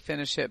being able to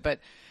finish it.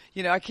 But,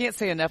 I can't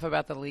say enough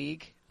about the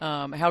league.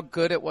 How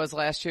good it was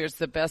last year. It's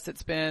the best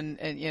it's been.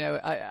 And,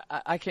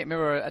 I can't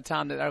remember a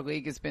time that our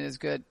league has been as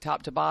good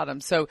top to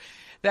bottom. So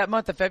that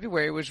month of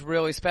February was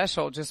really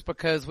special just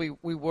because we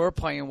were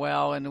playing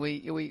well and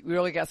we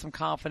really got some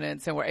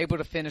confidence and were able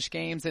to finish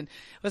games. And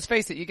let's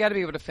face it, you got to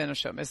be able to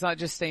finish them. It's not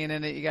just staying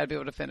in it. You got to be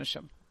able to finish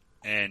them.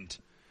 And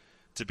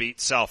to beat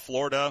South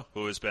Florida,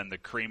 who has been the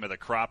cream of the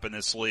crop in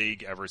this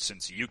league ever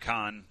since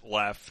UConn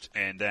left,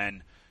 and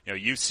then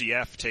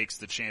UCF takes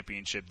the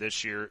championship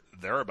this year.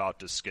 They're about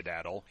to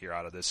skedaddle here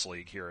out of this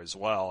league here as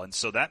well. And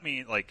so that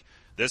means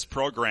this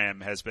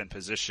program has been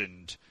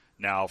positioned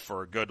now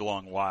for a good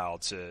long while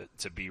to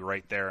be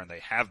right there, and they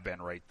have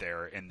been right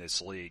there in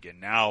this league. And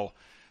now,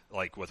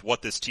 with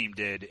what this team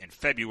did in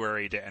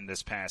February to end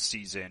this past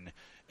season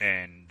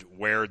and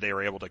where they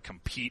were able to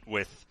compete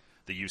with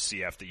the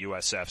UCF, the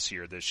USFs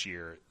here this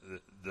year,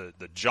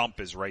 the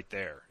jump is right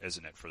there,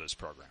 isn't it, for this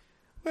program?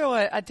 Well,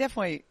 I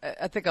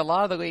think a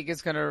lot of the league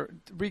is going to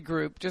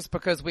regroup just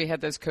because we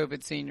had those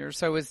COVID seniors.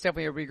 So it's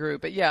definitely a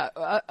regroup. But yeah,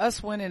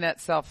 us winning at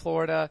South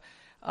Florida,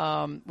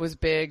 was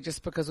big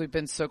just because we've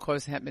been so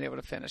close and haven't been able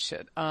to finish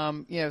it.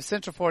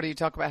 Central Florida, you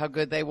talk about how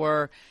good they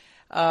were.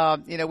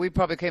 We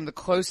probably came the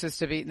closest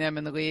to beating them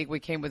in the league.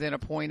 We came within a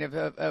point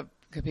of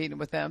competing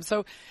with them.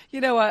 So,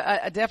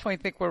 I definitely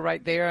think we're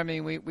right there. I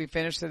mean, we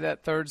finished at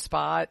that third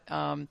spot.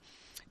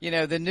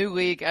 The new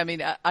league,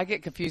 I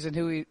get confused on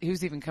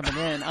who's even coming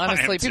in.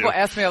 Honestly, people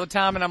ask me all the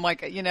time and I'm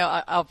like,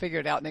 I'll figure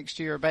it out next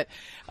year, but,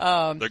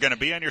 they're going to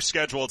be on your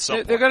schedule at some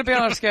point. They're going to be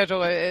on our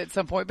schedule at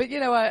some point, but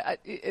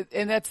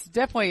and that's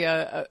definitely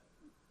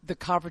the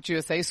Conference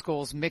USA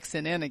schools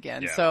mixing in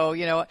again. Yeah.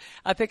 So,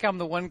 I think I'm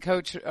the one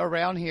coach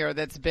around here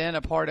that's been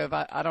a part of,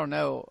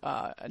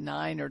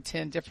 9 or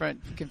 10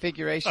 different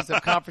configurations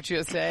of Conference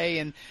USA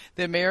and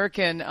the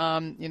American,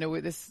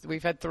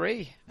 we've had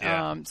 3.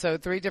 Yeah. So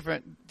 3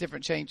 different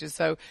changes.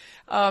 So,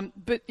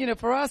 but,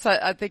 for us,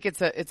 I think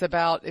it's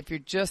about if you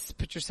just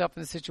put yourself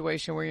in the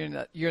situation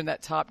where you're in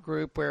that top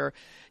group where,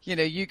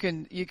 you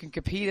can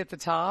compete at the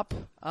top,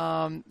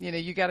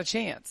 you got a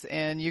chance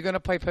and you're going to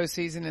play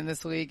postseason in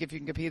this league if you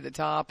can compete at the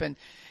top. And,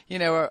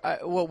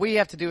 what we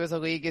have to do as a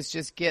league is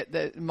just get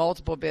the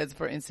multiple bids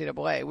for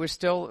NCAA. We've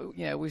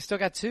still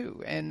got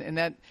 2 and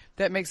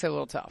that makes it a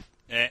little tough.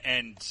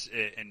 And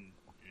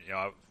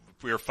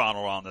we were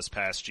following around this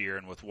past year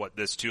and with what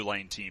this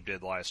Tulane team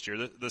did last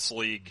year, this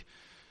league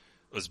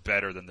was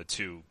better than the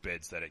 2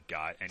 bids that it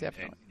got. And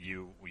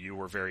you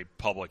were very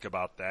public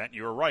about that. And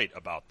you were right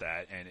about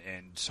that.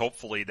 And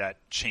hopefully that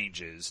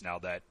changes now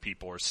that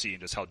people are seeing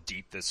just how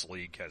deep this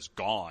league has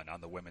gone on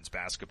the women's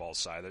basketball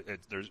side.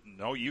 There's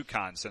no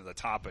UConn sitting at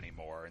the top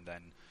anymore. And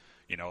then,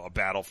 a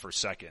battle for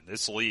second.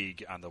 This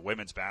league on the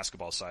women's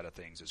basketball side of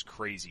things is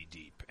crazy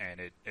deep. And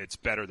it's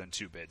better than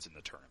 2 bids in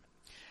the tournament.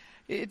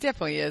 It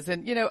definitely is.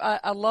 And,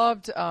 I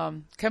loved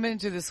coming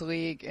into this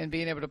league and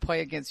being able to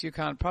play against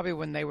UConn probably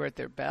when they were at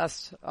their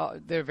best,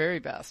 their very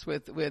best,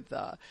 with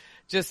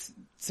just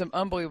some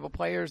unbelievable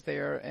players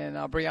there, and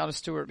Breanna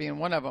Stewart being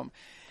one of them.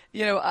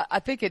 I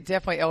think it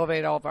definitely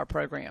elevated all of our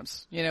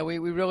programs. We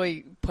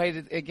really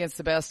played against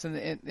the best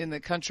in the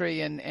country,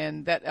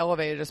 and that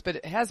elevated us. But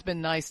it has been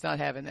nice not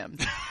having them.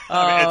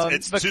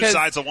 It's because, 2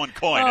 sides of one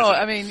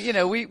coin. Isn't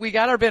it? We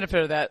got our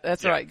benefit of that.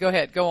 That's right. Go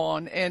ahead, go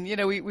on. And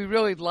we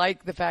really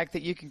like the fact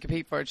that you can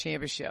compete for a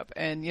championship.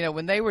 And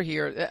when they were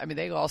here,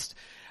 they lost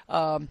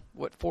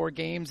 4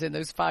 games in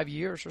those 5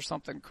 years or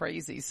something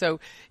crazy. So,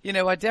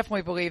 I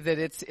definitely believe that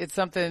it's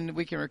something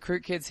we can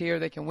recruit kids here.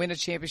 They can win a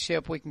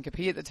championship. We can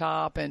compete at the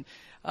top. And,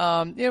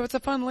 it's a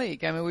fun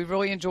league. We've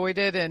really enjoyed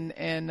it.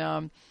 And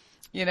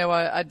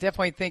I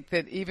definitely think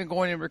that even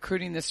going and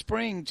recruiting this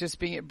spring, just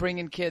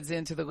bringing kids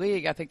into the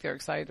league, I think they're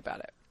excited about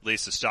it.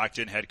 Lisa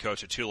Stockton, head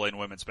coach of Tulane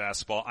women's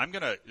basketball. I'm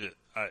going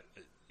to,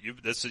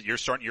 you're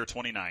starting year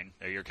 29.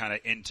 You're kind of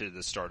into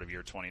the start of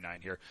year 29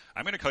 here.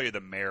 I'm going to call you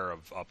the mayor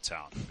of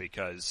Uptown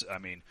because,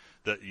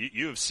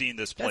 you have seen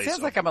this place. That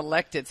sounds like I'm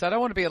elected, so I don't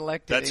want to be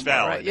elected That's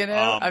anymore, valid.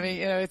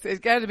 Right? It's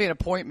got to be an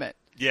appointment.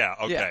 Yeah.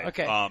 Okay.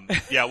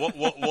 Yeah,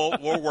 okay.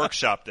 We'll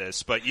workshop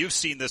this, but you've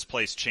seen this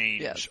place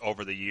change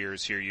over the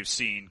years here. You've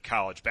seen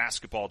college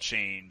basketball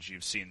change.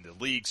 You've seen the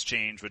leagues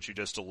change, which you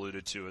just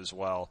alluded to as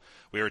well.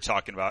 We were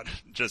talking about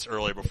just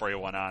earlier before you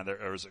went on,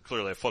 there was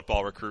clearly a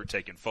football recruit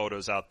taking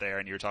photos out there,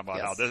 and you were talking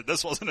about how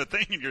this wasn't a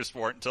thing in your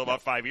sport until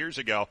about 5 years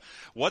ago.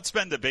 What's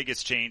been the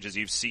biggest change as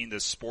you've seen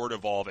this sport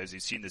evolve, as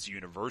you've seen this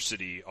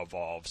university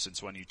evolve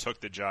since when you took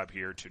the job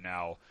here to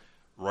now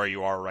where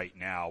you are right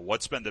now?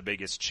 What's been the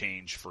biggest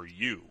change for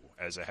you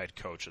as a head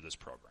coach of this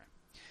program?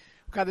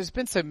 God, there's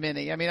been so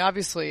many.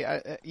 Obviously,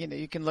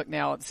 you can look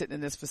now at sitting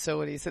in this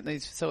facility. Sitting in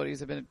these facilities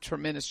have been a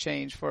tremendous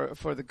change for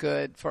the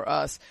good for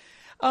us.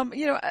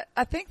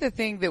 I think the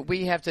thing that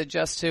we have to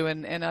adjust to,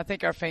 and I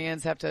think our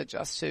fans have to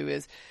adjust to,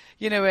 is,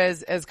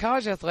 as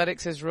college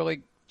athletics has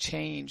really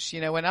changed.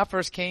 You know, when I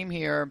first came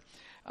here,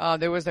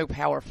 there was no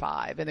Power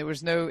 5 and there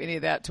was no any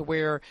of that to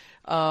where,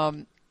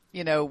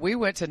 you know, we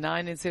went to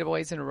 9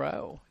 NCAAs in a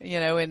row, you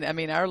know, and I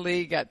mean, our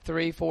league got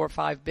 3, 4,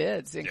 5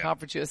 bids in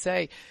Conference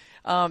USA.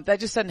 That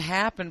just doesn't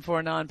happen for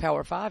a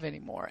non-Power 5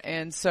 anymore.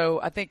 And so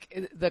I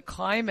think the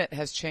climate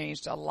has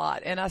changed a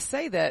lot. And I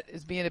say that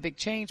as being a big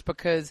change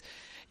because,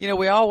 you know,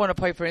 we all want to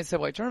play for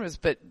NCAA tournaments,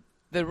 but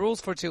the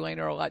rules for Tulane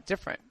are a lot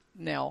different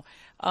now.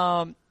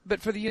 But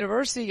for the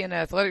university and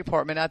athletic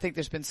department, I think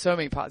there's been so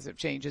many positive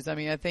changes. I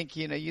mean, I think,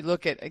 you know, you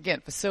look at,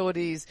 again,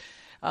 facilities,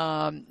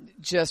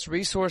 just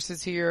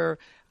resources here,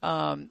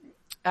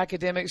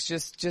 academics,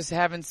 just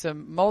having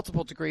some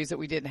multiple degrees that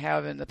we didn't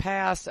have in the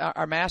past.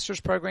 Our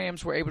master's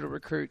programs were able to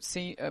recruit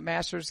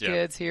master's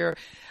kids here.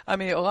 I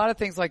mean, a lot of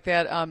things like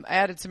that,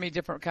 added to me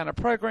different kind of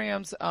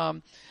programs.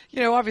 You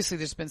know, obviously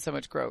there's been so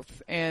much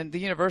growth and the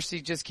university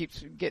just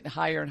keeps getting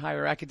higher and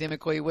higher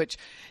academically, which,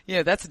 you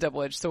know, that's a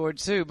double-edged sword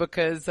too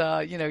because,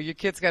 you know, your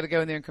kids got to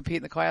go in there and compete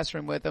in the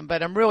classroom with them.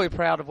 But I'm really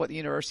proud of what the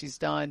university's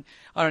done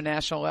on a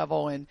national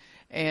level and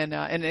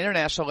an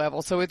international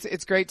level. So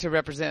it's great to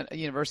represent a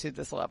university at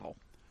this level.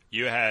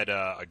 You had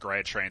a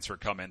grad transfer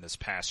come in this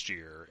past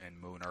year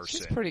in Moon Ursin.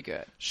 She's pretty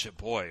good.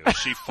 Boy, was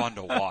she fun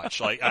to watch.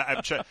 Like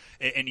I'm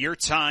in your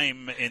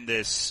time in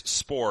this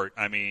sport,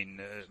 I mean,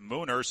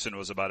 Moon Ursin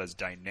was about as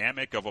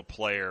dynamic of a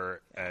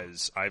player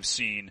as I've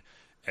seen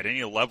at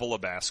any level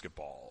of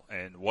basketball.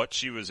 And what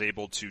she was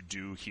able to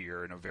do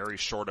here in a very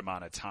short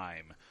amount of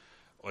time,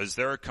 was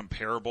there a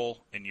comparable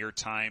in your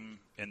time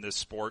in this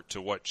sport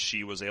to what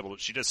she was able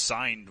to? She just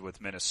signed with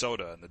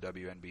Minnesota in the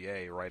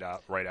WNBA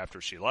right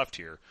after she left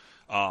here.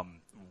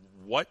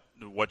 What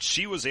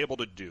she was able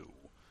to do,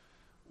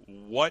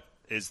 what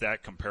is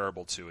that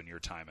comparable to in your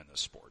time in this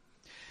sport?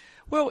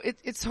 Well,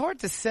 it's hard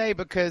to say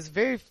because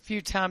very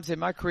few times in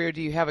my career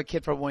do you have a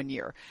kid for 1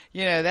 year.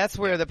 You know, that's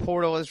where the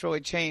portal has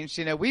really changed.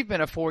 You know, we've been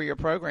a 4-year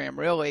program,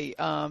 really.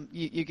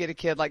 You get a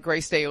kid like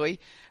Grace Daly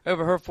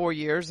over her 4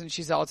 years, and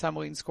she's all-time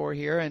leading scorer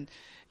here. And,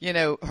 you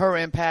know, her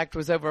impact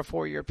was over a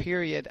 4-year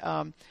period.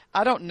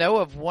 I don't know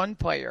of one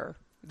player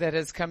that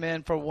has come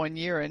in for 1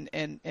 year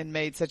and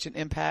made such an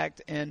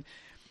impact. And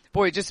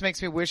boy, it just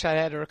makes me wish I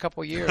had her a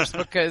couple years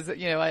because,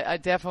 you know, I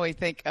definitely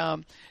think,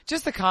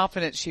 just the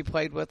confidence she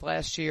played with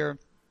last year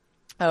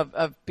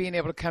of being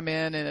able to come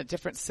in a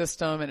different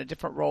system and a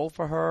different role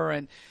for her.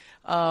 And,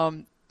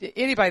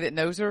 anybody that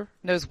knows her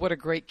knows what a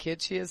great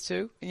kid she is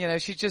too. You know,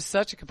 she's just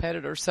such a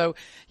competitor. So,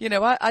 you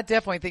know, I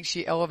definitely think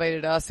she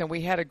elevated us, and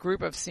we had a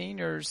group of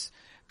seniors,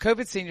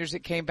 COVID seniors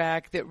that came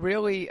back that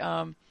really,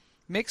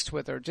 mixed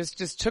with her,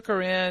 just took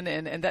her in,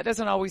 and that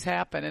doesn't always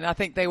happen. And I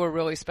think they were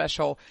really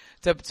special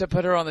to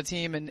put her on the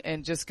team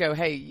and just go,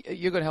 hey,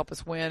 you're going to help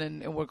us win,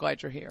 and we're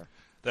glad you're here.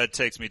 That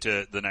takes me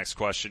to the next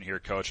question here,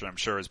 Coach, and I'm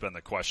sure has been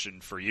the question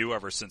for you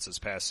ever since this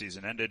past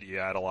season ended. You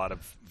had a lot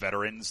of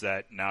veterans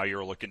that now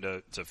you're looking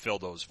to fill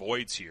those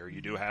voids here. You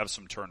do have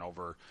some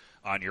turnover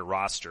on your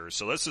roster.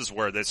 So this is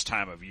where this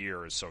time of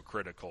year is so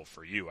critical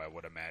for you, I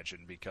would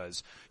imagine,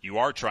 because you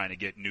are trying to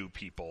get new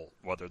people,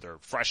 whether they're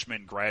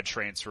freshmen, grad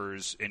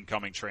transfers,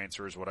 incoming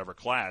transfers, whatever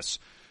class,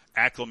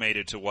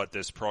 acclimated to what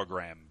this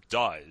program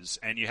does,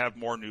 and you have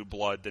more new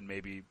blood than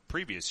maybe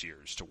previous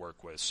years to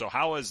work with. So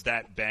how has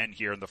that been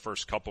here in the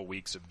first couple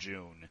weeks of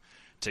June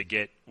to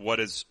get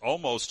what is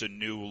almost a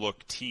new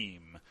look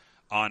team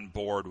on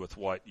board with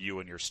what you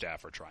and your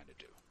staff are trying to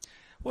do?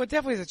 Well, it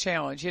definitely is a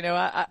challenge. You know,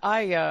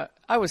 I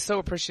was so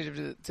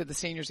appreciative to the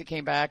seniors that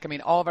came back. I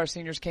mean, all of our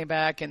seniors came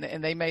back and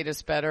they made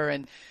us better.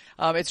 And,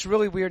 it's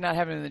really weird not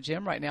having them in the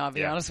gym right now, I'll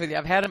be honest with you.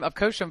 I've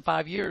coached them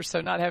 5 years,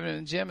 so not having them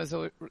in the gym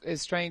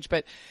is strange.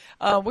 But,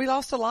 we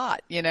lost a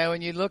lot, you know,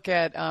 and you look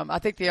at, I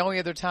think the only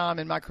other time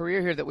in my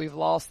career here that we've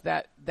lost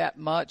that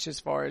much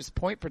as far as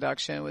point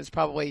production was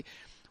probably,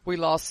 we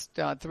lost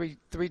three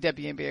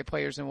WNBA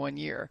players in 1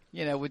 year,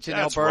 you know, with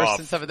Janelle Burst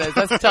and some of those.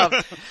 That's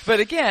tough. But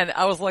again,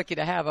 I was lucky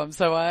to have them,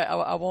 so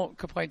I won't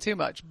complain too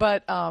much.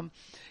 But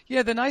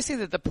yeah, the nice thing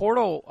that the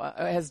portal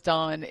has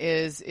done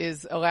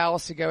is allow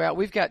us to go out.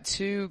 We've got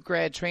 2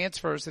 grad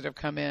transfers that have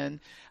come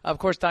in. Of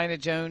course, Dinah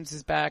Jones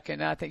is back,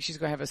 and I think she's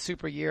going to have a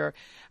super year.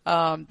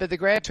 But the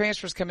grad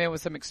transfers come in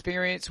with some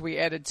experience. We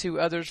added 2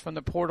 others from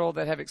the portal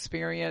that have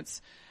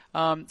experience.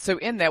 So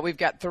in that, we've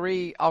got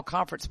 3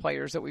 all-conference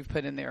players that we've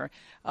put in there.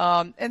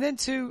 And then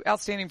 2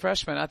 outstanding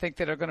freshmen, I think,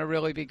 that are going to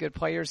really be good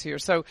players here.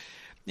 So,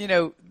 you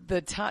know,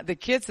 the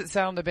kids that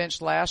sat on the bench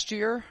last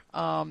year,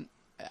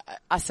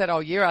 I said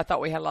all year I thought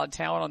we had a lot of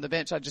talent on the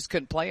bench. I just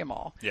couldn't play them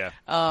all. Yeah.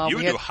 You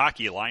would do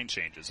hockey line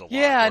changes a lot.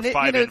 Yeah. Or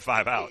 5 in,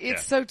 5 out.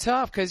 It's so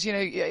tough because, you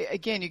know,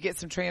 again, you get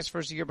some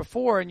transfers the year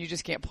before and you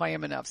just can't play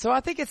them enough. So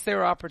I think it's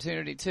their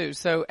opportunity too.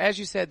 So as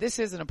you said, this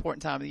is an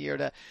important time of the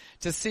year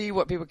to see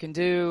what people can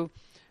do,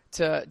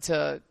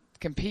 to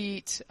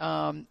compete,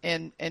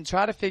 and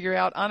try to figure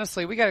out,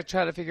 honestly, we got to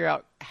try to figure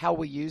out how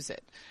we use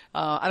it.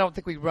 I don't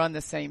think we run the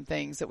same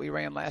things that we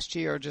ran last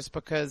year just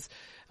because,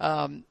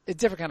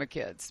 it's different kind of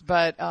kids.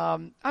 But,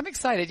 I'm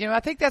excited. You know, I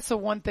think that's the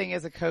one thing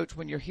as a coach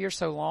when you're here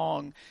so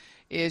long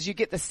is you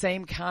get the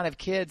same kind of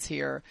kids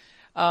here.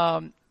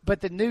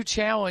 but the new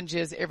challenge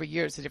is every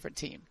year it's a different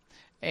team.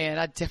 And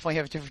I definitely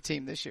have a different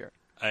team this year.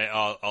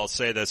 I'll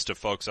say this to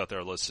folks out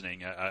there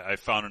listening. I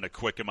found in a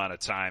quick amount of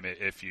time,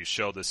 if you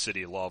show the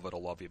city love,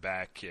 it'll love you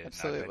back. And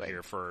Absolutely. I've been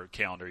here for a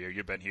calendar year.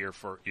 You've been here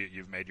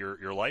you've made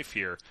your life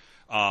here.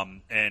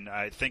 And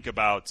I think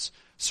about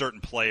certain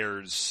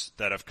players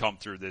that have come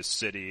through this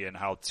city and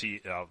how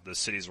the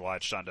city's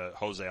latched onto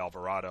Jose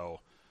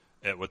Alvarado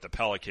with the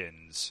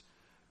Pelicans.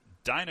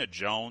 Dinah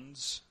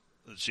Jones,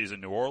 she's a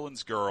New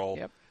Orleans girl.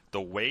 Yep.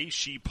 The way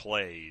she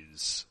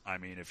plays, I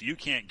mean, if you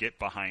can't get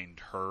behind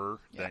her,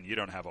 then you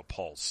don't have a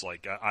pulse.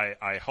 Like,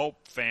 I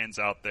hope fans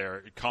out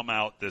there come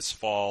out this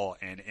fall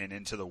and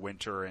into the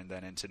winter and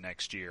then into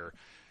next year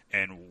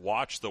and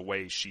watch the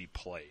way she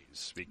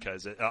plays,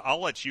 because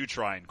I'll let you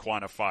try and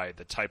quantify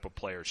the type of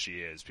player she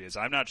is, because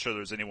I'm not sure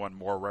there's anyone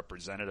more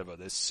representative of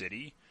this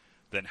city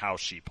than how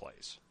she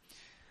plays.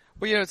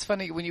 Well, it's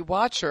funny. When you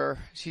watch her,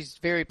 she's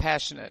very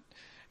passionate.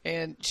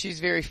 And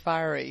she's very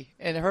fiery,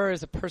 and her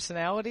as a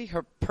personality,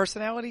 her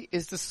personality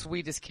is the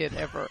sweetest kid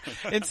ever.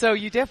 And so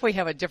you definitely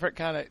have a different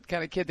kind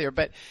of kid there.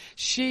 But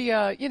she,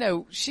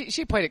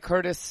 she played at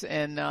Curtis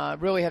and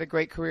really had a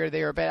great career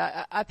there.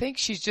 But I think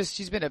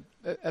she's been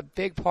a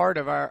big part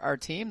of our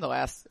team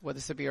this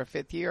will be her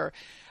 5th year.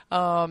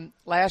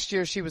 Last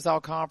year she was all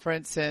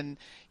conference, and,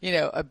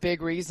 a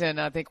big reason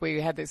I think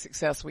we had the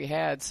success we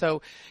had.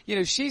 So,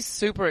 she's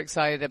super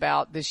excited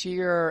about this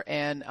year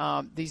and,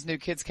 these new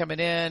kids coming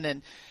in.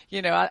 And,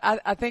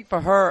 I think for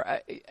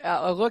her,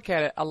 I look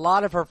at it, a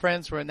lot of her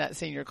friends were in that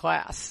senior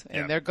class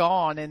and they're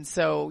gone. And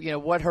so,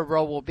 what her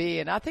role will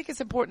be. And I think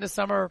it's important this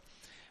summer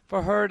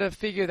for her to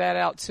figure that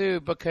out too,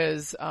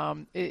 because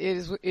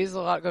it is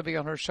a lot going to be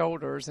on her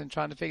shoulders and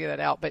trying to figure that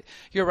out. But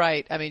you're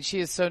right. I mean, she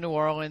is so New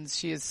Orleans.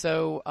 She is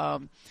so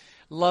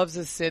loves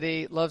the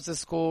city, loves the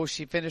school.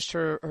 She finished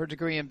her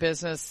degree in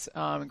business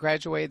and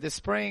graduated this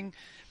spring,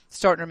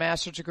 starting her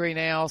master's degree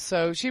now.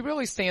 So she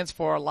really stands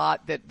for a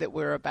lot that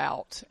we're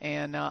about,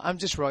 and I'm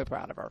just really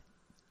proud of her.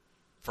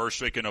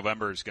 First week of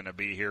November is going to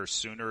be here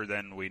sooner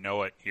than we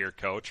know it here,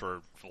 Coach,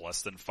 or for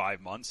less than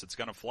 5 months. It's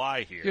going to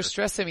fly here. You're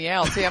stressing me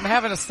out. See, I'm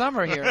having a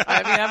summer here.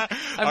 I mean,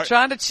 I'm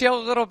trying to chill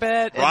a little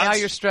bit, and now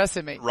you're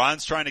stressing me.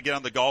 Ron's trying to get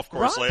on the golf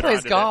course Ron later on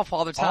plays golf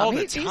all the time.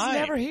 He's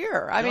never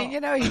here. I mean,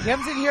 he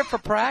comes in here for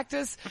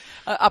practice.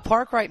 I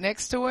park right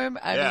next to him.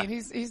 I mean,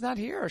 he's not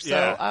here,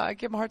 so I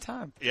give him a hard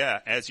time. Yeah,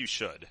 as you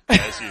should.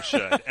 As you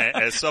should.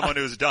 As someone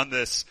who's done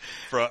this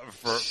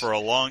for a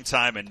long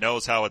time and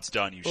knows how it's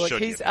done, you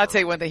should. I'll tell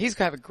you one thing. He's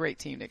going to have a great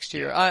team next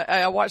year.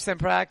 I watched them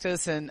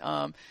practice and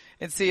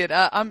see it.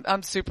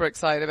 I'm super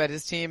excited about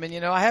his team,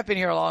 and I have been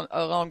here a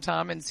long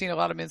time and seen a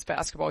lot of men's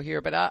basketball here,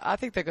 but I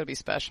think they're going to be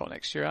special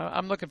next year.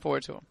 I'm looking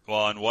forward to them.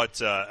 Well, and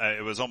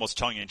it was almost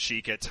tongue in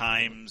cheek at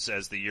times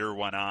as the year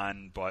went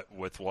on, but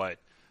with what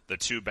the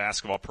two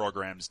basketball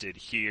programs did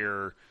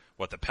here,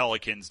 what the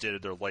Pelicans did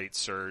at their late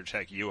surge.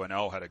 Heck,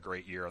 UNO had a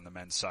great year on the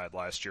men's side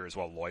last year as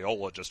well.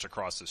 Loyola just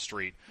across the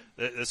street.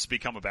 This has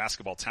become a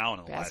basketball town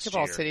in the last year.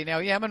 Basketball city now.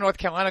 Yeah, I'm a North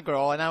Carolina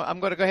girl, and I'm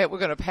going to go ahead. We're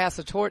going to pass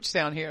the torch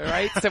down here,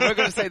 right? So we're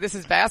going to say this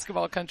is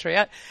basketball country.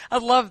 I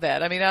love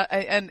that. I mean,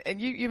 and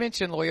you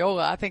mentioned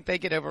Loyola. I think they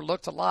get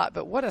overlooked a lot,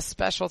 but what a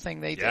special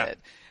thing they did.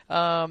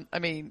 I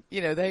mean,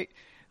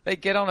 they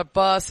get on a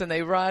bus and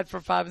they ride for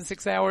 5 and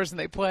 6 hours and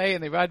they play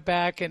and they ride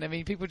back. And I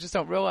mean, people just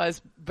don't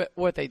realize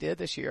what they did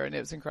this year, and it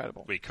was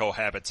incredible. We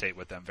cohabitate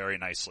with them very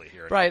nicely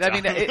here. Right. I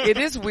mean, it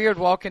is weird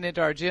walking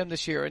into our gym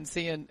this year and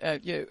seeing,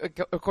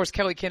 of course,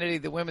 Kelly Kennedy,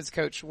 the women's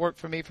coach, worked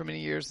for me for many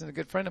years and a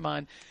good friend of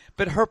mine,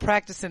 but her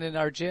practicing in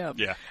our gym.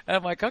 Yeah. And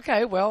I'm like,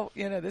 okay, well,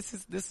 this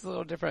is a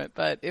little different,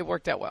 but it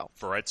worked out well.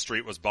 Ferret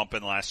Street was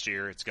bumping last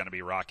year. It's going to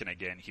be rocking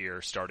again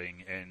here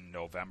starting in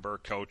November.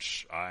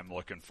 Coach, I'm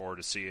looking forward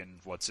to seeing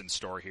what's in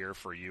store here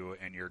for you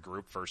and your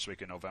group first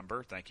week in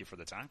November. Thank you for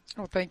the time.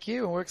 Oh, thank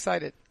you. We're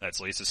excited. That's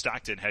Lisa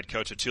Stockton, head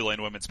coach of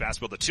Tulane women's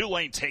basketball. The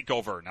Tulane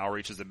takeover now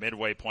reaches the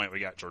midway point. We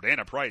got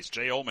Jordana Price,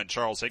 Jay Ullman,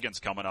 Charles Higgins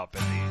coming up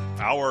in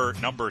the hour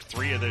number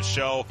 3 of this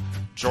show.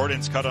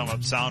 Jordan's cutting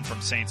up sound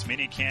from Saints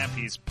minicamp.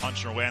 He's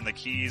punching away on the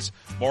keys.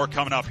 More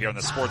coming up here on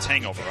the Sports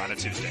Hangover on a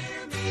Tuesday.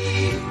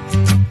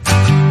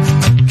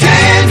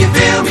 Can you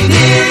feel me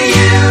near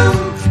you?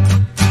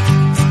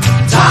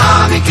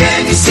 Tommy,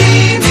 can you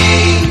see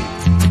me?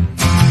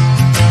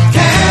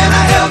 Can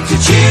I help to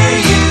cheer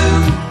you?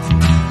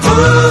 Ooh,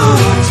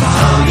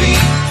 Tommy,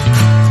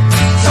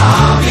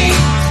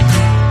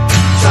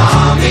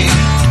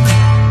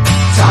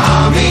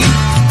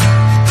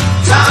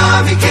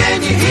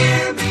 can you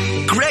hear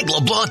me? Greg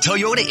LeBlanc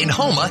Toyota in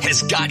Houma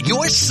has got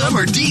your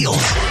summer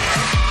deals.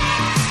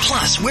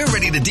 Plus, we're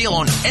ready to deal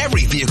on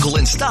every vehicle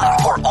in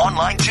stock or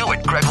online too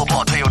at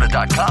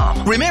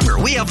GregLeBlancToyota.com. Remember,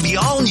 we have the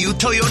all-new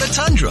Toyota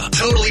Tundra,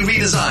 totally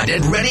redesigned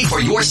and ready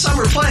for your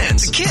summer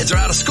plans. The kids are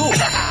out of school,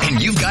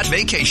 and you've got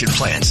vacation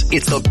plans.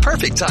 It's the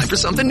perfect time for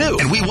something new,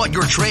 and we want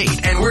your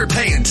trade, and we're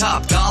paying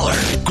top dollar.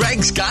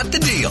 Greg's got the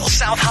deal.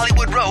 South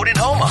Hollywood Road in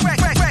Houma.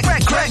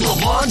 Greg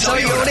LeBlanc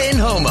Toyota in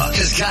Houma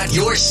has got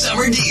your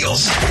summer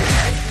deals.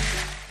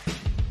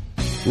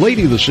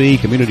 Lady of the Sea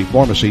Community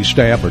Pharmacy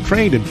staff are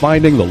trained in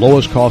finding the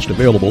lowest cost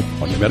available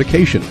on your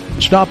medication.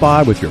 Stop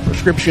by with your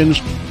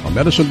prescriptions or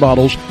medicine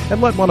bottles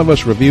and let one of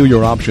us review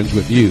your options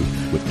with you.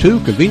 With 2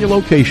 convenient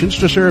locations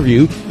to serve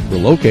you, we're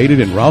located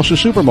in Rouse's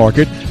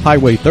Supermarket,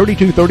 Highway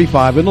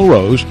 3235 in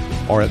Larose,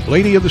 or at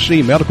Lady of the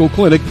Sea Medical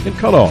Clinic in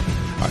Cutoff.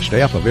 Our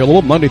staff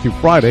available Monday through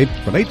Friday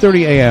from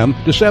 8:30 a.m.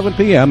 to 7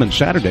 p.m. and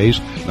Saturdays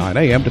 9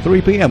 a.m. to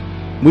 3 p.m.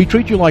 We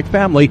treat you like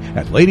family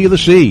at Lady of the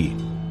Sea.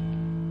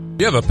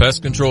 You have a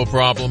pest control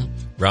problem?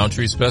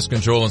 Roundtree's Pest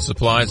Control and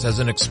Supplies has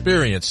an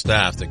experienced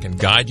staff that can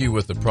guide you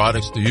with the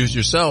products to use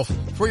yourself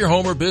for your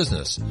home or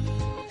business.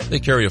 They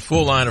carry a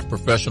full line of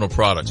professional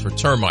products for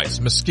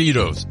termites,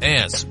 mosquitoes,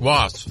 ants,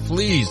 wasps,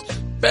 fleas,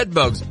 bed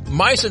bugs,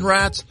 mice and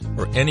rats,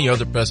 or any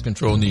other pest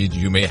control needs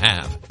you may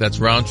have. That's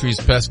Roundtree's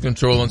Pest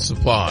Control and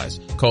Supplies.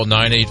 Call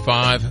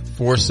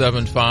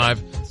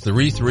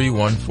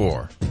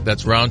 985-475-3314.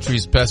 That's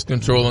Roundtree's Pest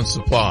Control and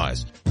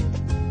Supplies.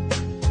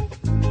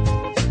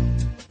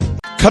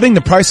 Cutting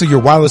the price of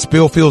your wireless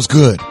bill feels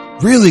good.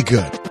 Really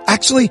good.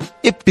 Actually,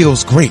 it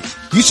feels great.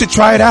 You should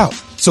try it out.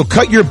 So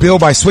cut your bill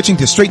by switching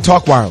to Straight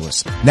Talk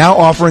Wireless. Now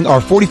offering our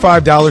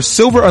 $45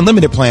 Silver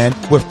Unlimited plan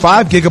with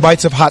 5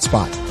 gigabytes of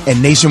hotspot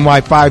and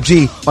nationwide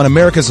 5G on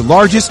America's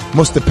largest,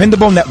 most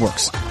dependable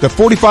networks. The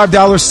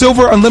 $45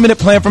 Silver Unlimited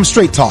plan from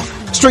Straight Talk.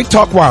 Straight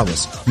Talk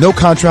Wireless. No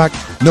contract,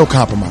 no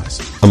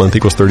compromise. A month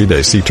equals 30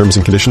 days. See terms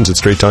and conditions at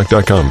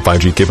straighttalk.com.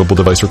 5G capable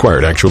device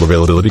required. Actual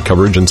availability,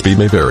 coverage, and speed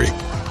may vary.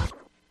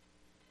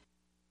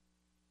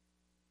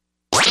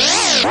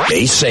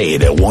 They say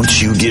that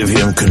once you give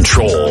him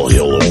control,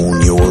 he'll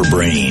own your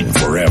brain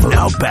forever.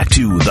 Now back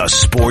to the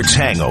Sports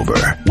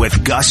Hangover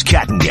with Gus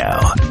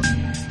Kattengell.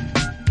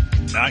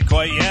 Not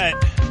quite yet.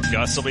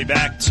 Gus will be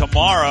back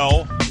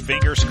tomorrow.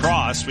 Fingers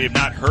crossed. We have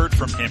not heard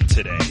from him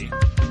today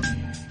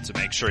to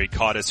make sure he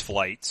caught his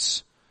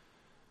flights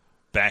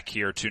back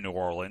here to New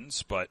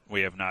Orleans, but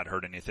we have not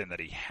heard anything that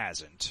he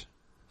hasn't.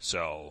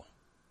 So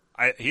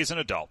he's an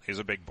adult. He's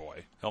a big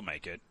boy. He'll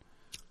make it.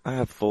 I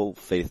have full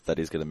faith that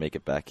he's going to make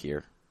it back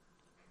here.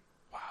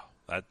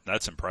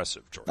 That's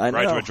impressive, Jordan.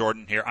 Graduate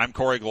Jordan here. I'm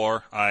Corey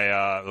Glore.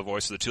 The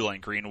voice of the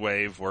Tulane Green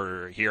Wave.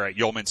 We're here at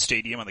Yeoman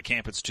Stadium on the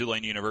campus of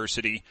Tulane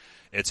University.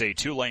 It's a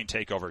Tulane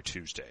Takeover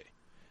Tuesday.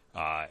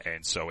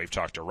 And so we've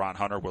talked to Ron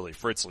Hunter, Willie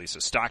Fritz,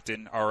 Lisa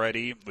Stockton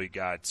already. We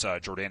got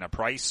Jordana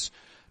Price,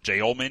 Jay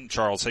Ullman,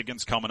 Charles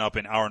Higgins coming up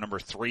in hour number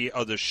 3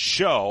 of the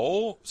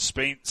show.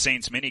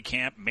 Saints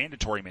minicamp,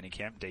 mandatory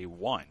minicamp, day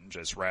 1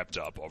 just wrapped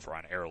up over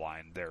on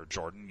Airline there,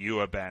 Jordan. You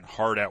have been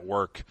hard at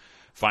work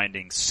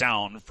finding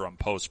sound from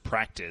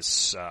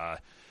post-practice.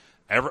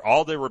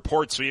 All the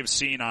reports we have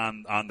seen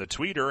on the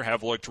tweeter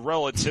have looked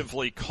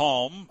relatively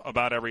calm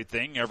about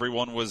everything.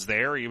 Everyone was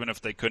there, even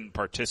if they couldn't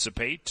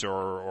participate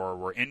or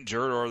were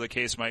injured or the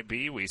case might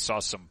be. We saw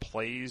some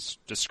plays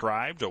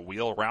described, a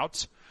wheel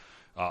route,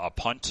 a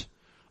punt.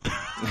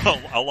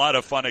 A lot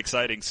of fun,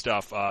 exciting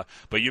stuff.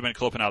 But you've been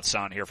clipping out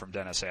sound here from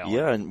Dennis Allen.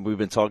 Yeah, and we've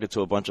been talking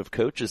to a bunch of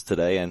coaches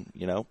today, and,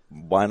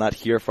 why not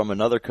hear from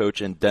another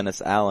coach in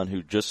Dennis Allen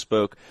who just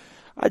spoke,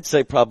 I'd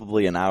say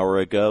probably an hour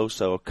ago,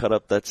 so cut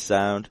up that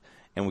sound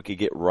and we could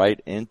get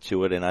right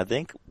into it. And I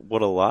think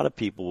what a lot of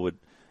people would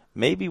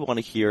maybe want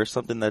to hear,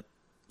 something that,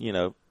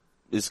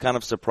 is kind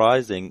of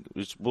surprising,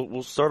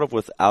 we'll start off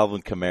with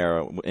Alvin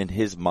Kamara and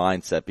his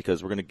mindset,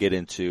 because we're going to get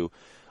into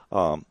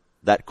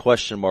that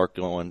question mark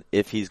on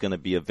if he's going to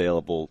be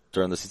available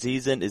during the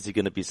season. Is he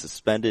going to be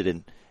suspended?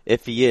 And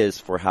if he is,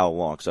 for how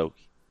long? So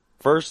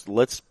first,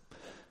 let's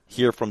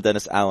hear from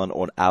Dennis Allen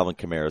on Alvin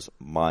Kamara's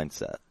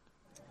mindset.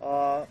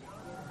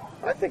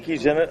 I think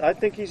he's in it. I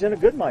think he's in a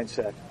good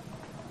mindset.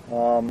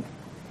 I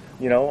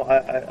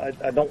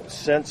don't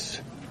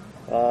sense,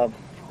 a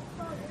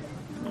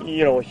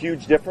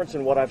huge difference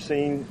in what I've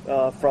seen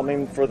from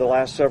him for the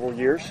last several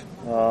years.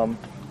 I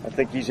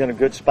think he's in a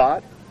good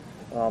spot.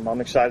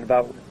 I'm excited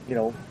about,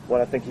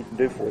 what I think he can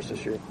do for us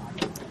this year.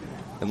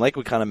 And like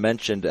we kind of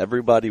mentioned,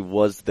 everybody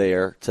was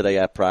there today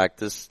at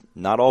practice.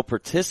 Not all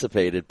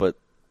participated, but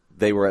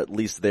they were at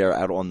least there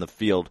out on the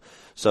field.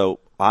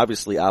 So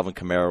obviously Alvin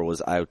Kamara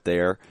was out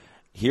there.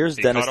 Here's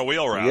he Dennis. Caught a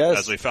wheel route,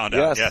 as we found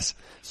out. Yes.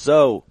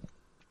 So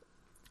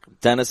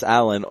Dennis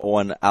Allen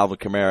on Alvin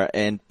Kamara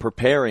and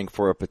preparing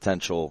for a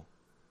potential,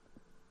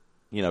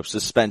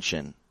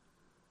 suspension.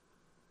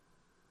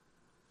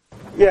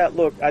 Yeah,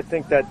 look, I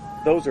think that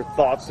those are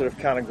thoughts that have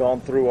kind of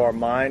gone through our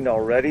mind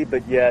already,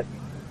 but yet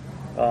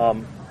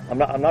I'm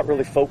not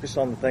really focused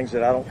on the things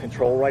that I don't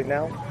control right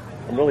now.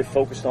 I'm really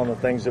focused on the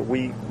things that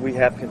we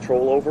have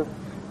control over,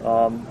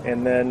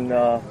 and then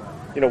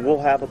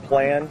we'll have a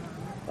plan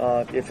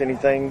if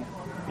anything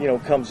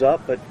comes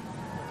up. But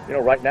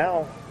right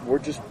now we're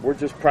just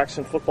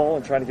practicing football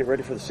and trying to get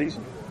ready for the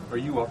season. Are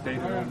you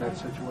updated on that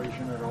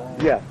situation at all?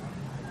 Yeah.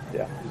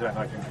 Is that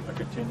like a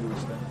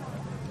continuous thing?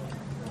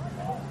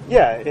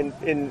 Yeah,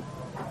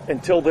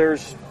 until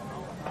there's,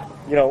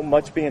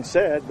 much being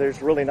said,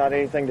 there's really not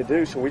anything to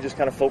do. So we just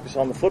kind of focus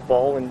on the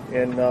football,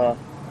 and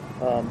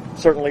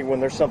certainly when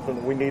there's something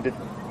that we need to,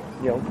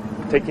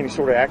 take any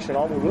sort of action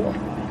on, we will.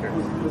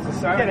 Was the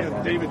signing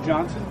of David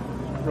Johnson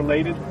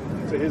related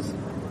to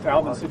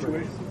Alvin's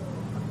situation?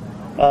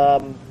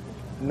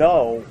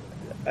 No.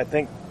 I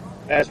think,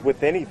 as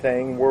with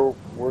anything,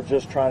 we're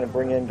just trying to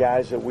bring in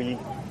guys that we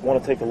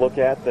want to take a look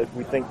at that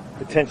we think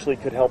potentially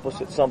could help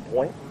us at some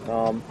point.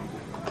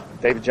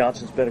 David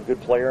Johnson's been a good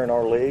player in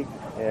our league,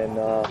 and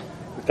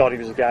we thought he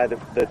was a guy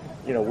that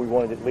we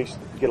wanted to at least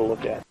get a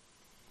look at.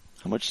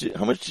 How much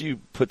do you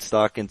put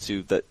stock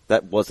into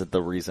that wasn't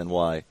the reason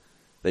why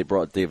they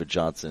brought David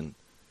Johnson?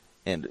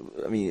 And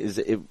I mean,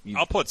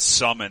 I'll put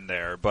some in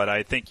there, but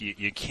I think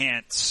you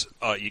can't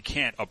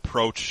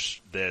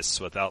approach this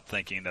without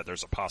thinking that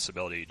there's a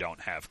possibility you don't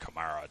have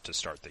Kamara to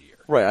start the year.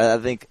 Right. I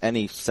think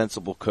any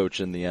sensible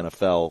coach in the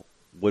NFL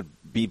would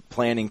be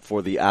planning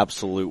for the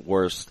absolute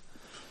worst.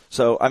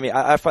 So, I mean,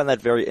 I find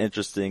that very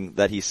interesting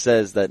that he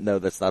says that, no,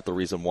 that's not the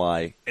reason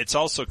why. It's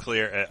also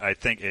clear, I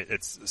think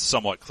it's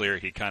somewhat clear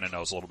he kind of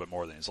knows a little bit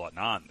more than he's letting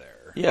on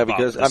there. Yeah,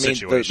 because, I mean,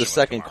 the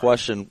second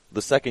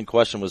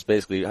question was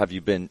basically, have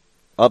you been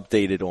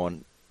updated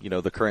on,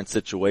 the current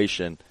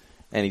situation?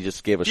 And he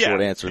just gave a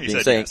short answer,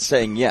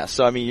 saying yes.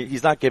 So, I mean,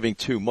 he's not giving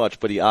too much,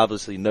 but he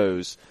obviously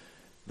knows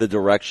the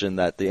direction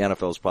that the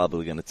NFL is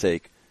probably going to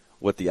take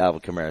with the Alvin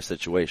Kamara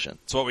situation.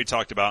 It's what we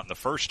talked about in the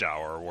first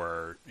hour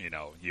where,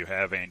 you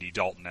have Andy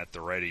Dalton at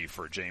the ready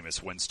for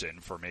Jameis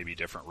Winston for maybe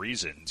different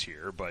reasons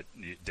here, but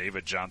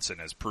David Johnson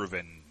has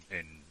proven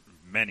in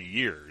many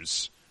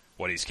years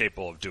what he's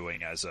capable of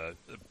doing as a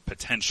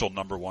potential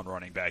number one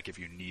running back if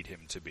you need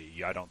him to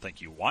be. I don't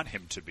think you want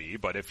him to be,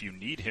 but if you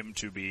need him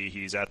to be,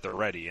 he's at the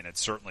ready, and it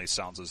certainly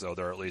sounds as though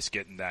they're at least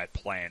getting that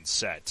plan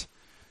set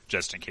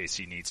just in case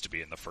he needs to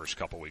be in the first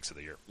couple weeks of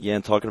the year. Yeah,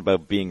 and talking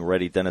about being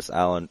ready, Dennis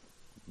Allen,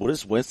 what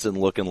is Winston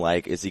looking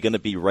like? Is he going to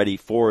be ready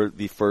for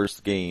the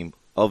first game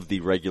of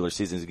the regular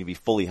season? Is he going to be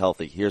fully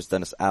healthy? Here's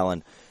Dennis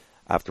Allen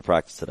after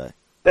practice today.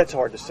 That's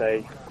hard to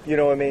say. You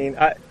know what I mean?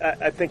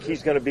 I think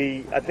he's going to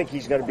be. I think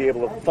he's going to be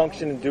able to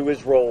function and do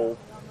his role.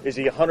 Is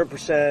he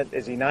 100%?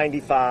 Is he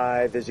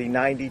 95? Is he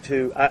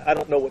 92? I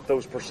don't know what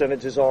those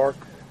percentages are,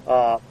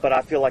 but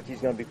I feel like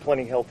he's going to be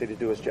plenty healthy to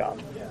do his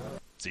job.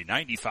 Is he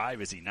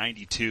 95? Is he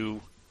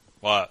 92?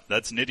 Well,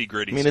 that's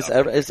nitty-gritty stuff.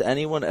 I mean, is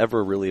anyone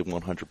ever really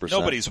 100%?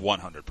 Nobody's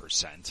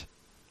 100%.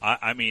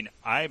 I mean,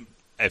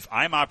 if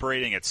I'm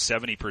operating at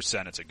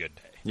 70%, it's a good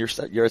day. You're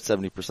at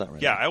 70%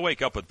 right Yeah, now. I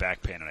wake up with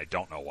back pain, and I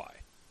don't know why.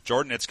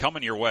 Jordan, it's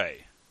coming your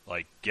way.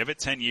 Like, give it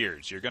 10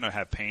 years. You're going to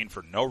have pain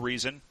for no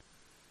reason.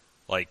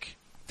 Like,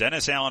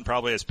 Dennis Allen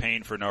probably has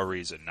pain for no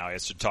reason. Now he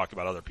has to talk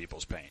about other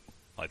people's pain.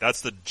 Like,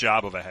 that's the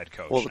job of a head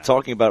coach. Well,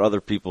 talking about other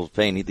people's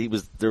pain,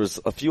 there was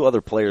a few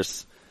other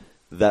players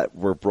that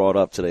were brought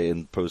up today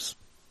in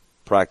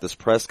post-practice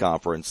press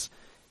conference.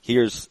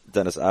 Here's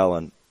Dennis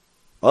Allen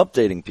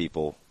updating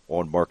people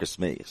on Marcus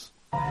Mays.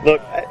 Look,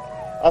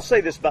 I'll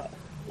say this about,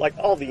 like,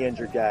 all the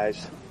injured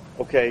guys,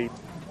 okay,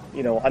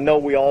 I know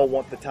we all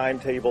want the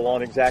timetable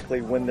on exactly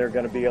when they're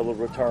going to be able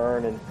to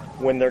return and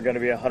when they're going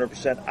to be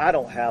 100%. I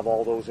don't have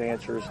all those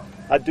answers.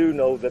 I do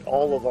know that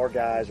all of our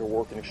guys are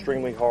working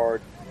extremely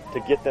hard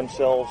to get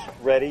themselves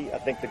ready. I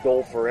think the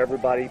goal for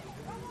everybody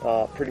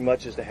pretty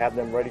much is to have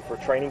them ready for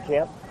training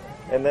camp,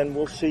 and then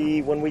we'll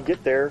see when we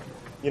get there,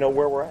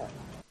 where we're at.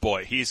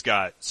 Boy, he's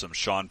got some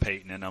Sean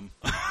Payton in him.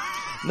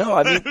 No,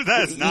 I mean,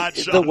 that's not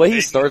Sean the way Payton.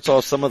 he starts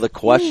off some of the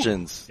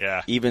questions,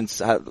 yeah, even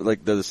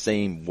like the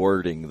same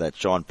wording that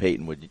Sean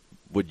Payton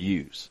would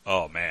use.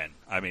 Oh man,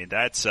 I mean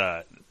that's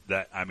I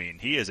mean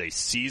he is a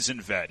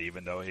seasoned vet,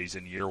 even though he's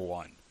in year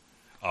one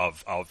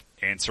of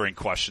answering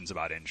questions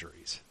about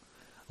injuries.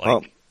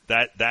 Like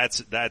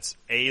that's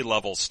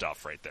A-level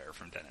stuff right there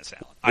from Dennis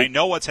Allen. I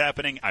know what's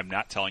happening. I'm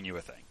not telling you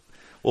a thing.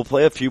 We'll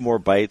play a few more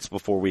bites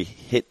before we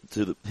hit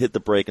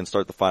the break and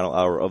start the final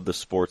hour of the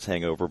Sports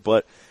Hangover.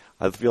 But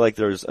I feel like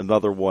there's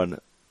another one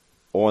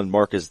on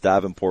Marcus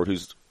Davenport,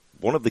 who's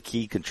one of the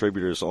key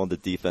contributors on the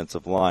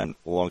defensive line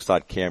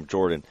alongside Cam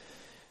Jordan.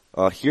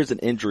 Here's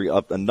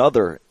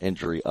another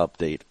injury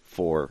update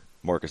for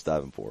Marcus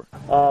Davenport.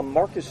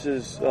 Marcus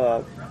is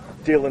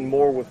dealing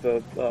more with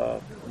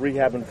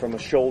rehabbing from a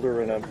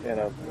shoulder and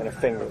a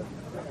finger.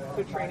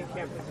 So training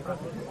camp is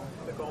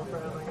the goal for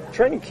him?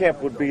 Training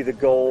camp would be the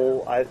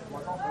goal. I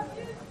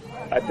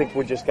think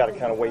we just got to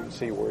kind of wait and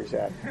see where he's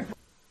at.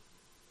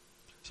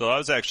 So that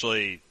was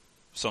actually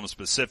some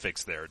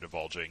specifics there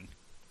divulging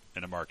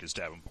into Marcus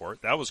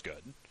Davenport. That was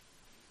good.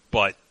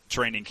 But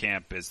training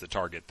camp is the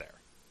target there.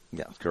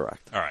 Yeah,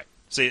 correct. All right.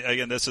 See,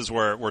 again, this is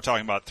where we're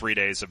talking about 3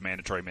 days of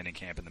mandatory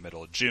minicamp in the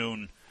middle of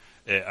June.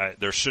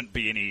 There shouldn't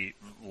be any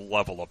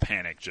level of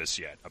panic just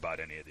yet about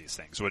any of these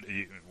things. Would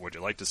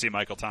you like to see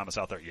Michael Thomas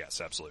out there?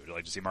 Yes, absolutely. Would you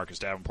like to see Marcus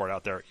Davenport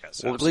out there?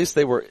 Yes, well, absolutely. at least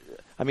they were,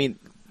 I mean...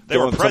 They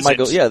were present.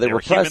 They were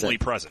humanly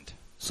present.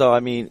 So, I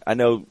mean, I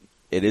know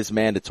it is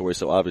mandatory,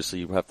 so obviously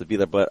you have to be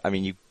there, but, I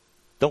mean, you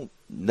don't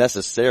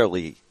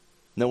necessarily...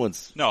 No,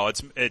 it's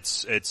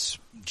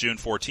June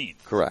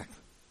 14th. Correct.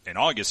 And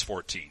August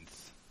 14th,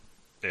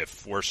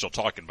 if we're still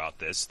talking about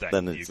this, then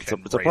you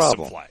can it's a raise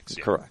problem. some flags.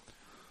 Yeah. Correct.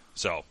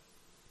 So,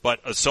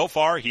 but so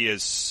far he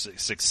is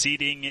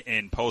succeeding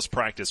in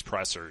post-practice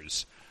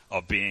pressers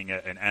of being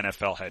an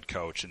NFL head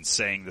coach and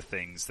saying the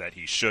things that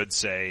he should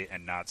say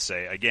and not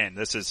say. Again,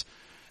 it's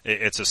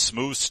a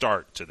smooth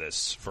start to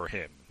this for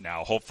him.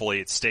 Now,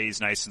 hopefully it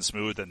stays nice and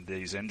smooth and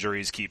these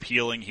injuries keep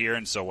healing here,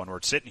 and so when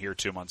we're sitting here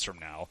 2 months from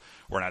now,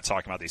 we're not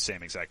talking about these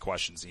same exact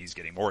questions and he's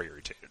getting more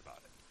irritated about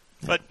it.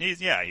 But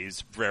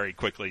he's very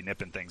quickly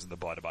nipping things in the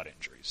bud about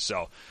injuries.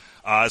 So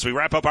as we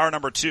wrap up our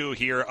number 2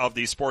 here of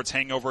the Sports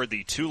Hangover,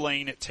 the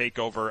Tulane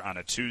takeover on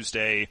a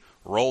Tuesday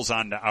rolls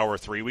on to hour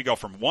 3. We go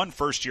from one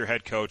first-year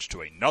head coach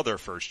to another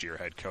first-year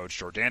head coach,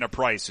 Jordana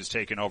Price, who's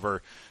taken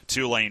over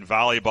Tulane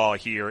volleyball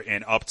here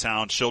in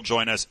Uptown. She'll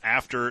join us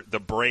after the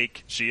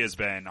break. She has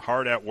been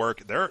hard at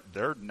work.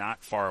 They're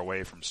not far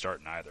away from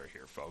starting either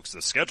here, folks.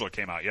 The schedule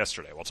came out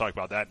yesterday. We'll talk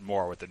about that and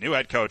more with the new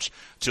head coach,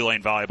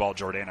 Tulane volleyball,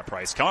 Jordana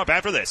Price. Come up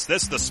after this.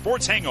 This is the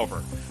Sports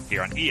Hangover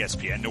here on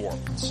ESPN New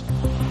Orleans.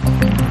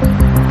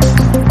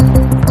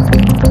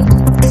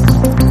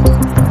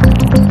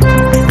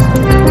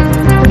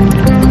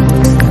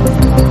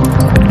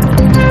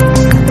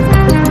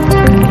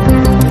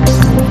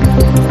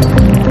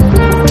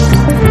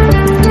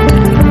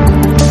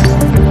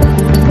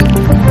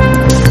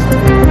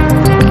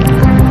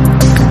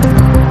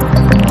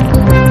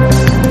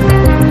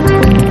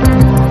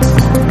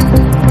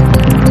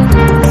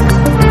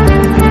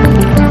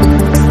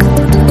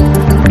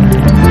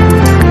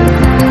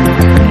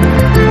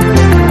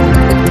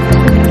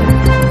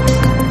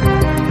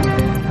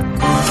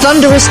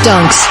 Thunderous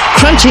dunks,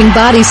 crunching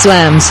body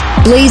slams,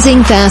 blazing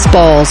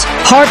fastballs,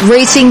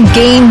 heart-racing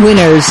game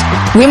winners.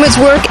 Women's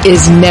work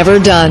is never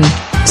done.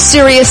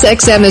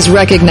 SiriusXM is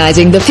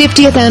recognizing the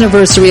 50th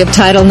anniversary of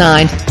Title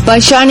IX by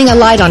shining a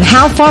light on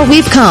how far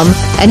we've come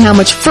and how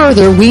much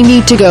further we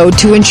need to go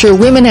to ensure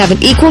women have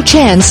an equal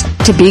chance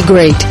to be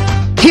great.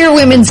 Hear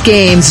women's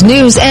games,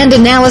 news, and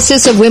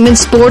analysis of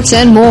women's sports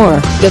and more.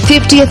 The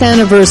 50th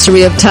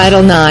anniversary of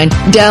Title IX.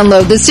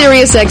 Download the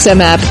SiriusXM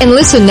app and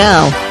listen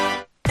now.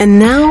 And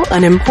now,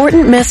 an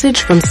important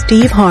message from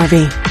Steve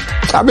Harvey.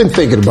 I've been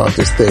thinking about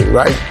this thing,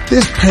 right?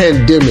 This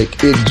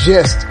pandemic, it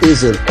just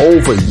isn't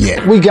over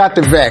yet. We got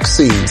the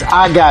vaccines.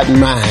 I got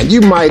mine.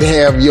 You might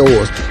have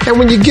yours. And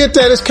when you get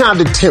that, it's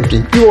kind of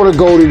tempting. You want to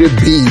go to the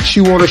beach.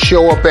 You want to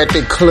show up at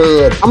the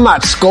club. I'm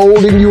not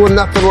scolding you or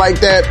nothing like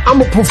that.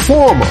 I'm a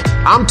performer.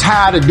 I'm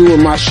tired of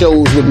doing my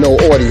shows with no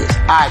audience.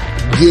 I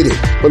get it.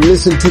 But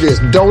listen to this.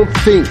 Don't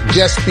think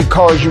just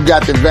because you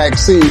got the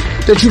vaccine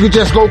that you could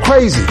just go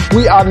crazy.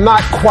 We are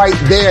not quite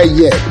there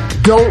yet.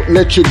 Don't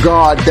let your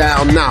guard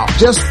down now.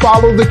 Just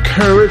follow the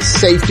current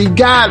safety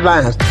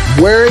guidelines.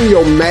 Wearing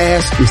your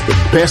mask is the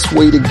best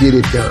way to get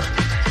it done.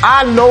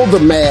 I know the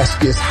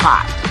mask is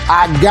hot.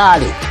 I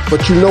got it.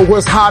 But you know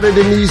what's hotter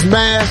than these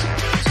masks?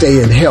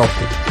 Staying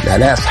healthy. Now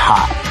that's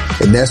hot.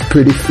 And that's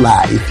pretty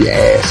fly if you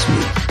ask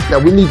me. Now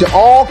we need to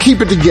all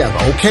keep it together,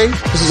 okay?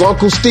 This is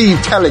Uncle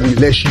Steve telling you,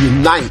 let's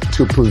unite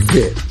to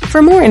prevent.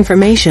 For more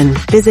information,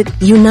 visit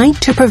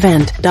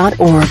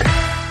unitetoprevent.org.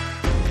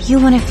 You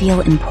want to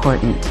feel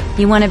important.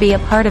 You want to be a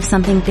part of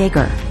something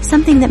bigger,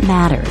 something that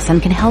matters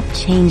and can help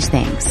change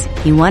things.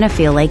 You want to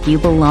feel like you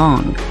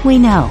belong. We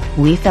know.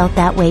 We felt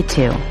that way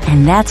too.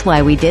 And that's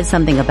why we did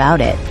something about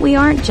it. We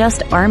aren't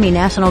just Army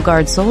National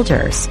Guard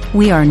soldiers.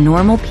 We are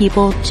normal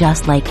people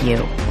just like you.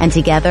 And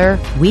together,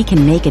 we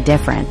can make a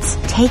difference.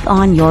 Take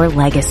on your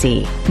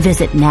legacy.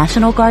 Visit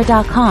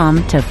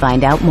NationalGuard.com to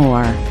find out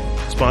more.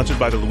 Sponsored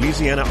by the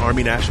Louisiana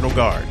Army National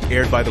Guard.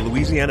 Aired by the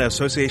Louisiana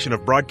Association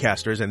of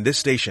Broadcasters and this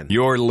station.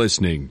 You're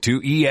listening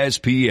to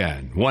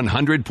ESPN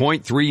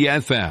 100.3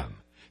 FM.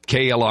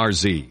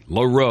 KLRZ,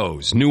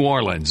 LaRose, New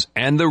Orleans,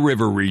 and the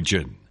River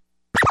Region.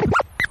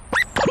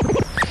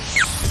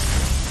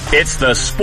 It's the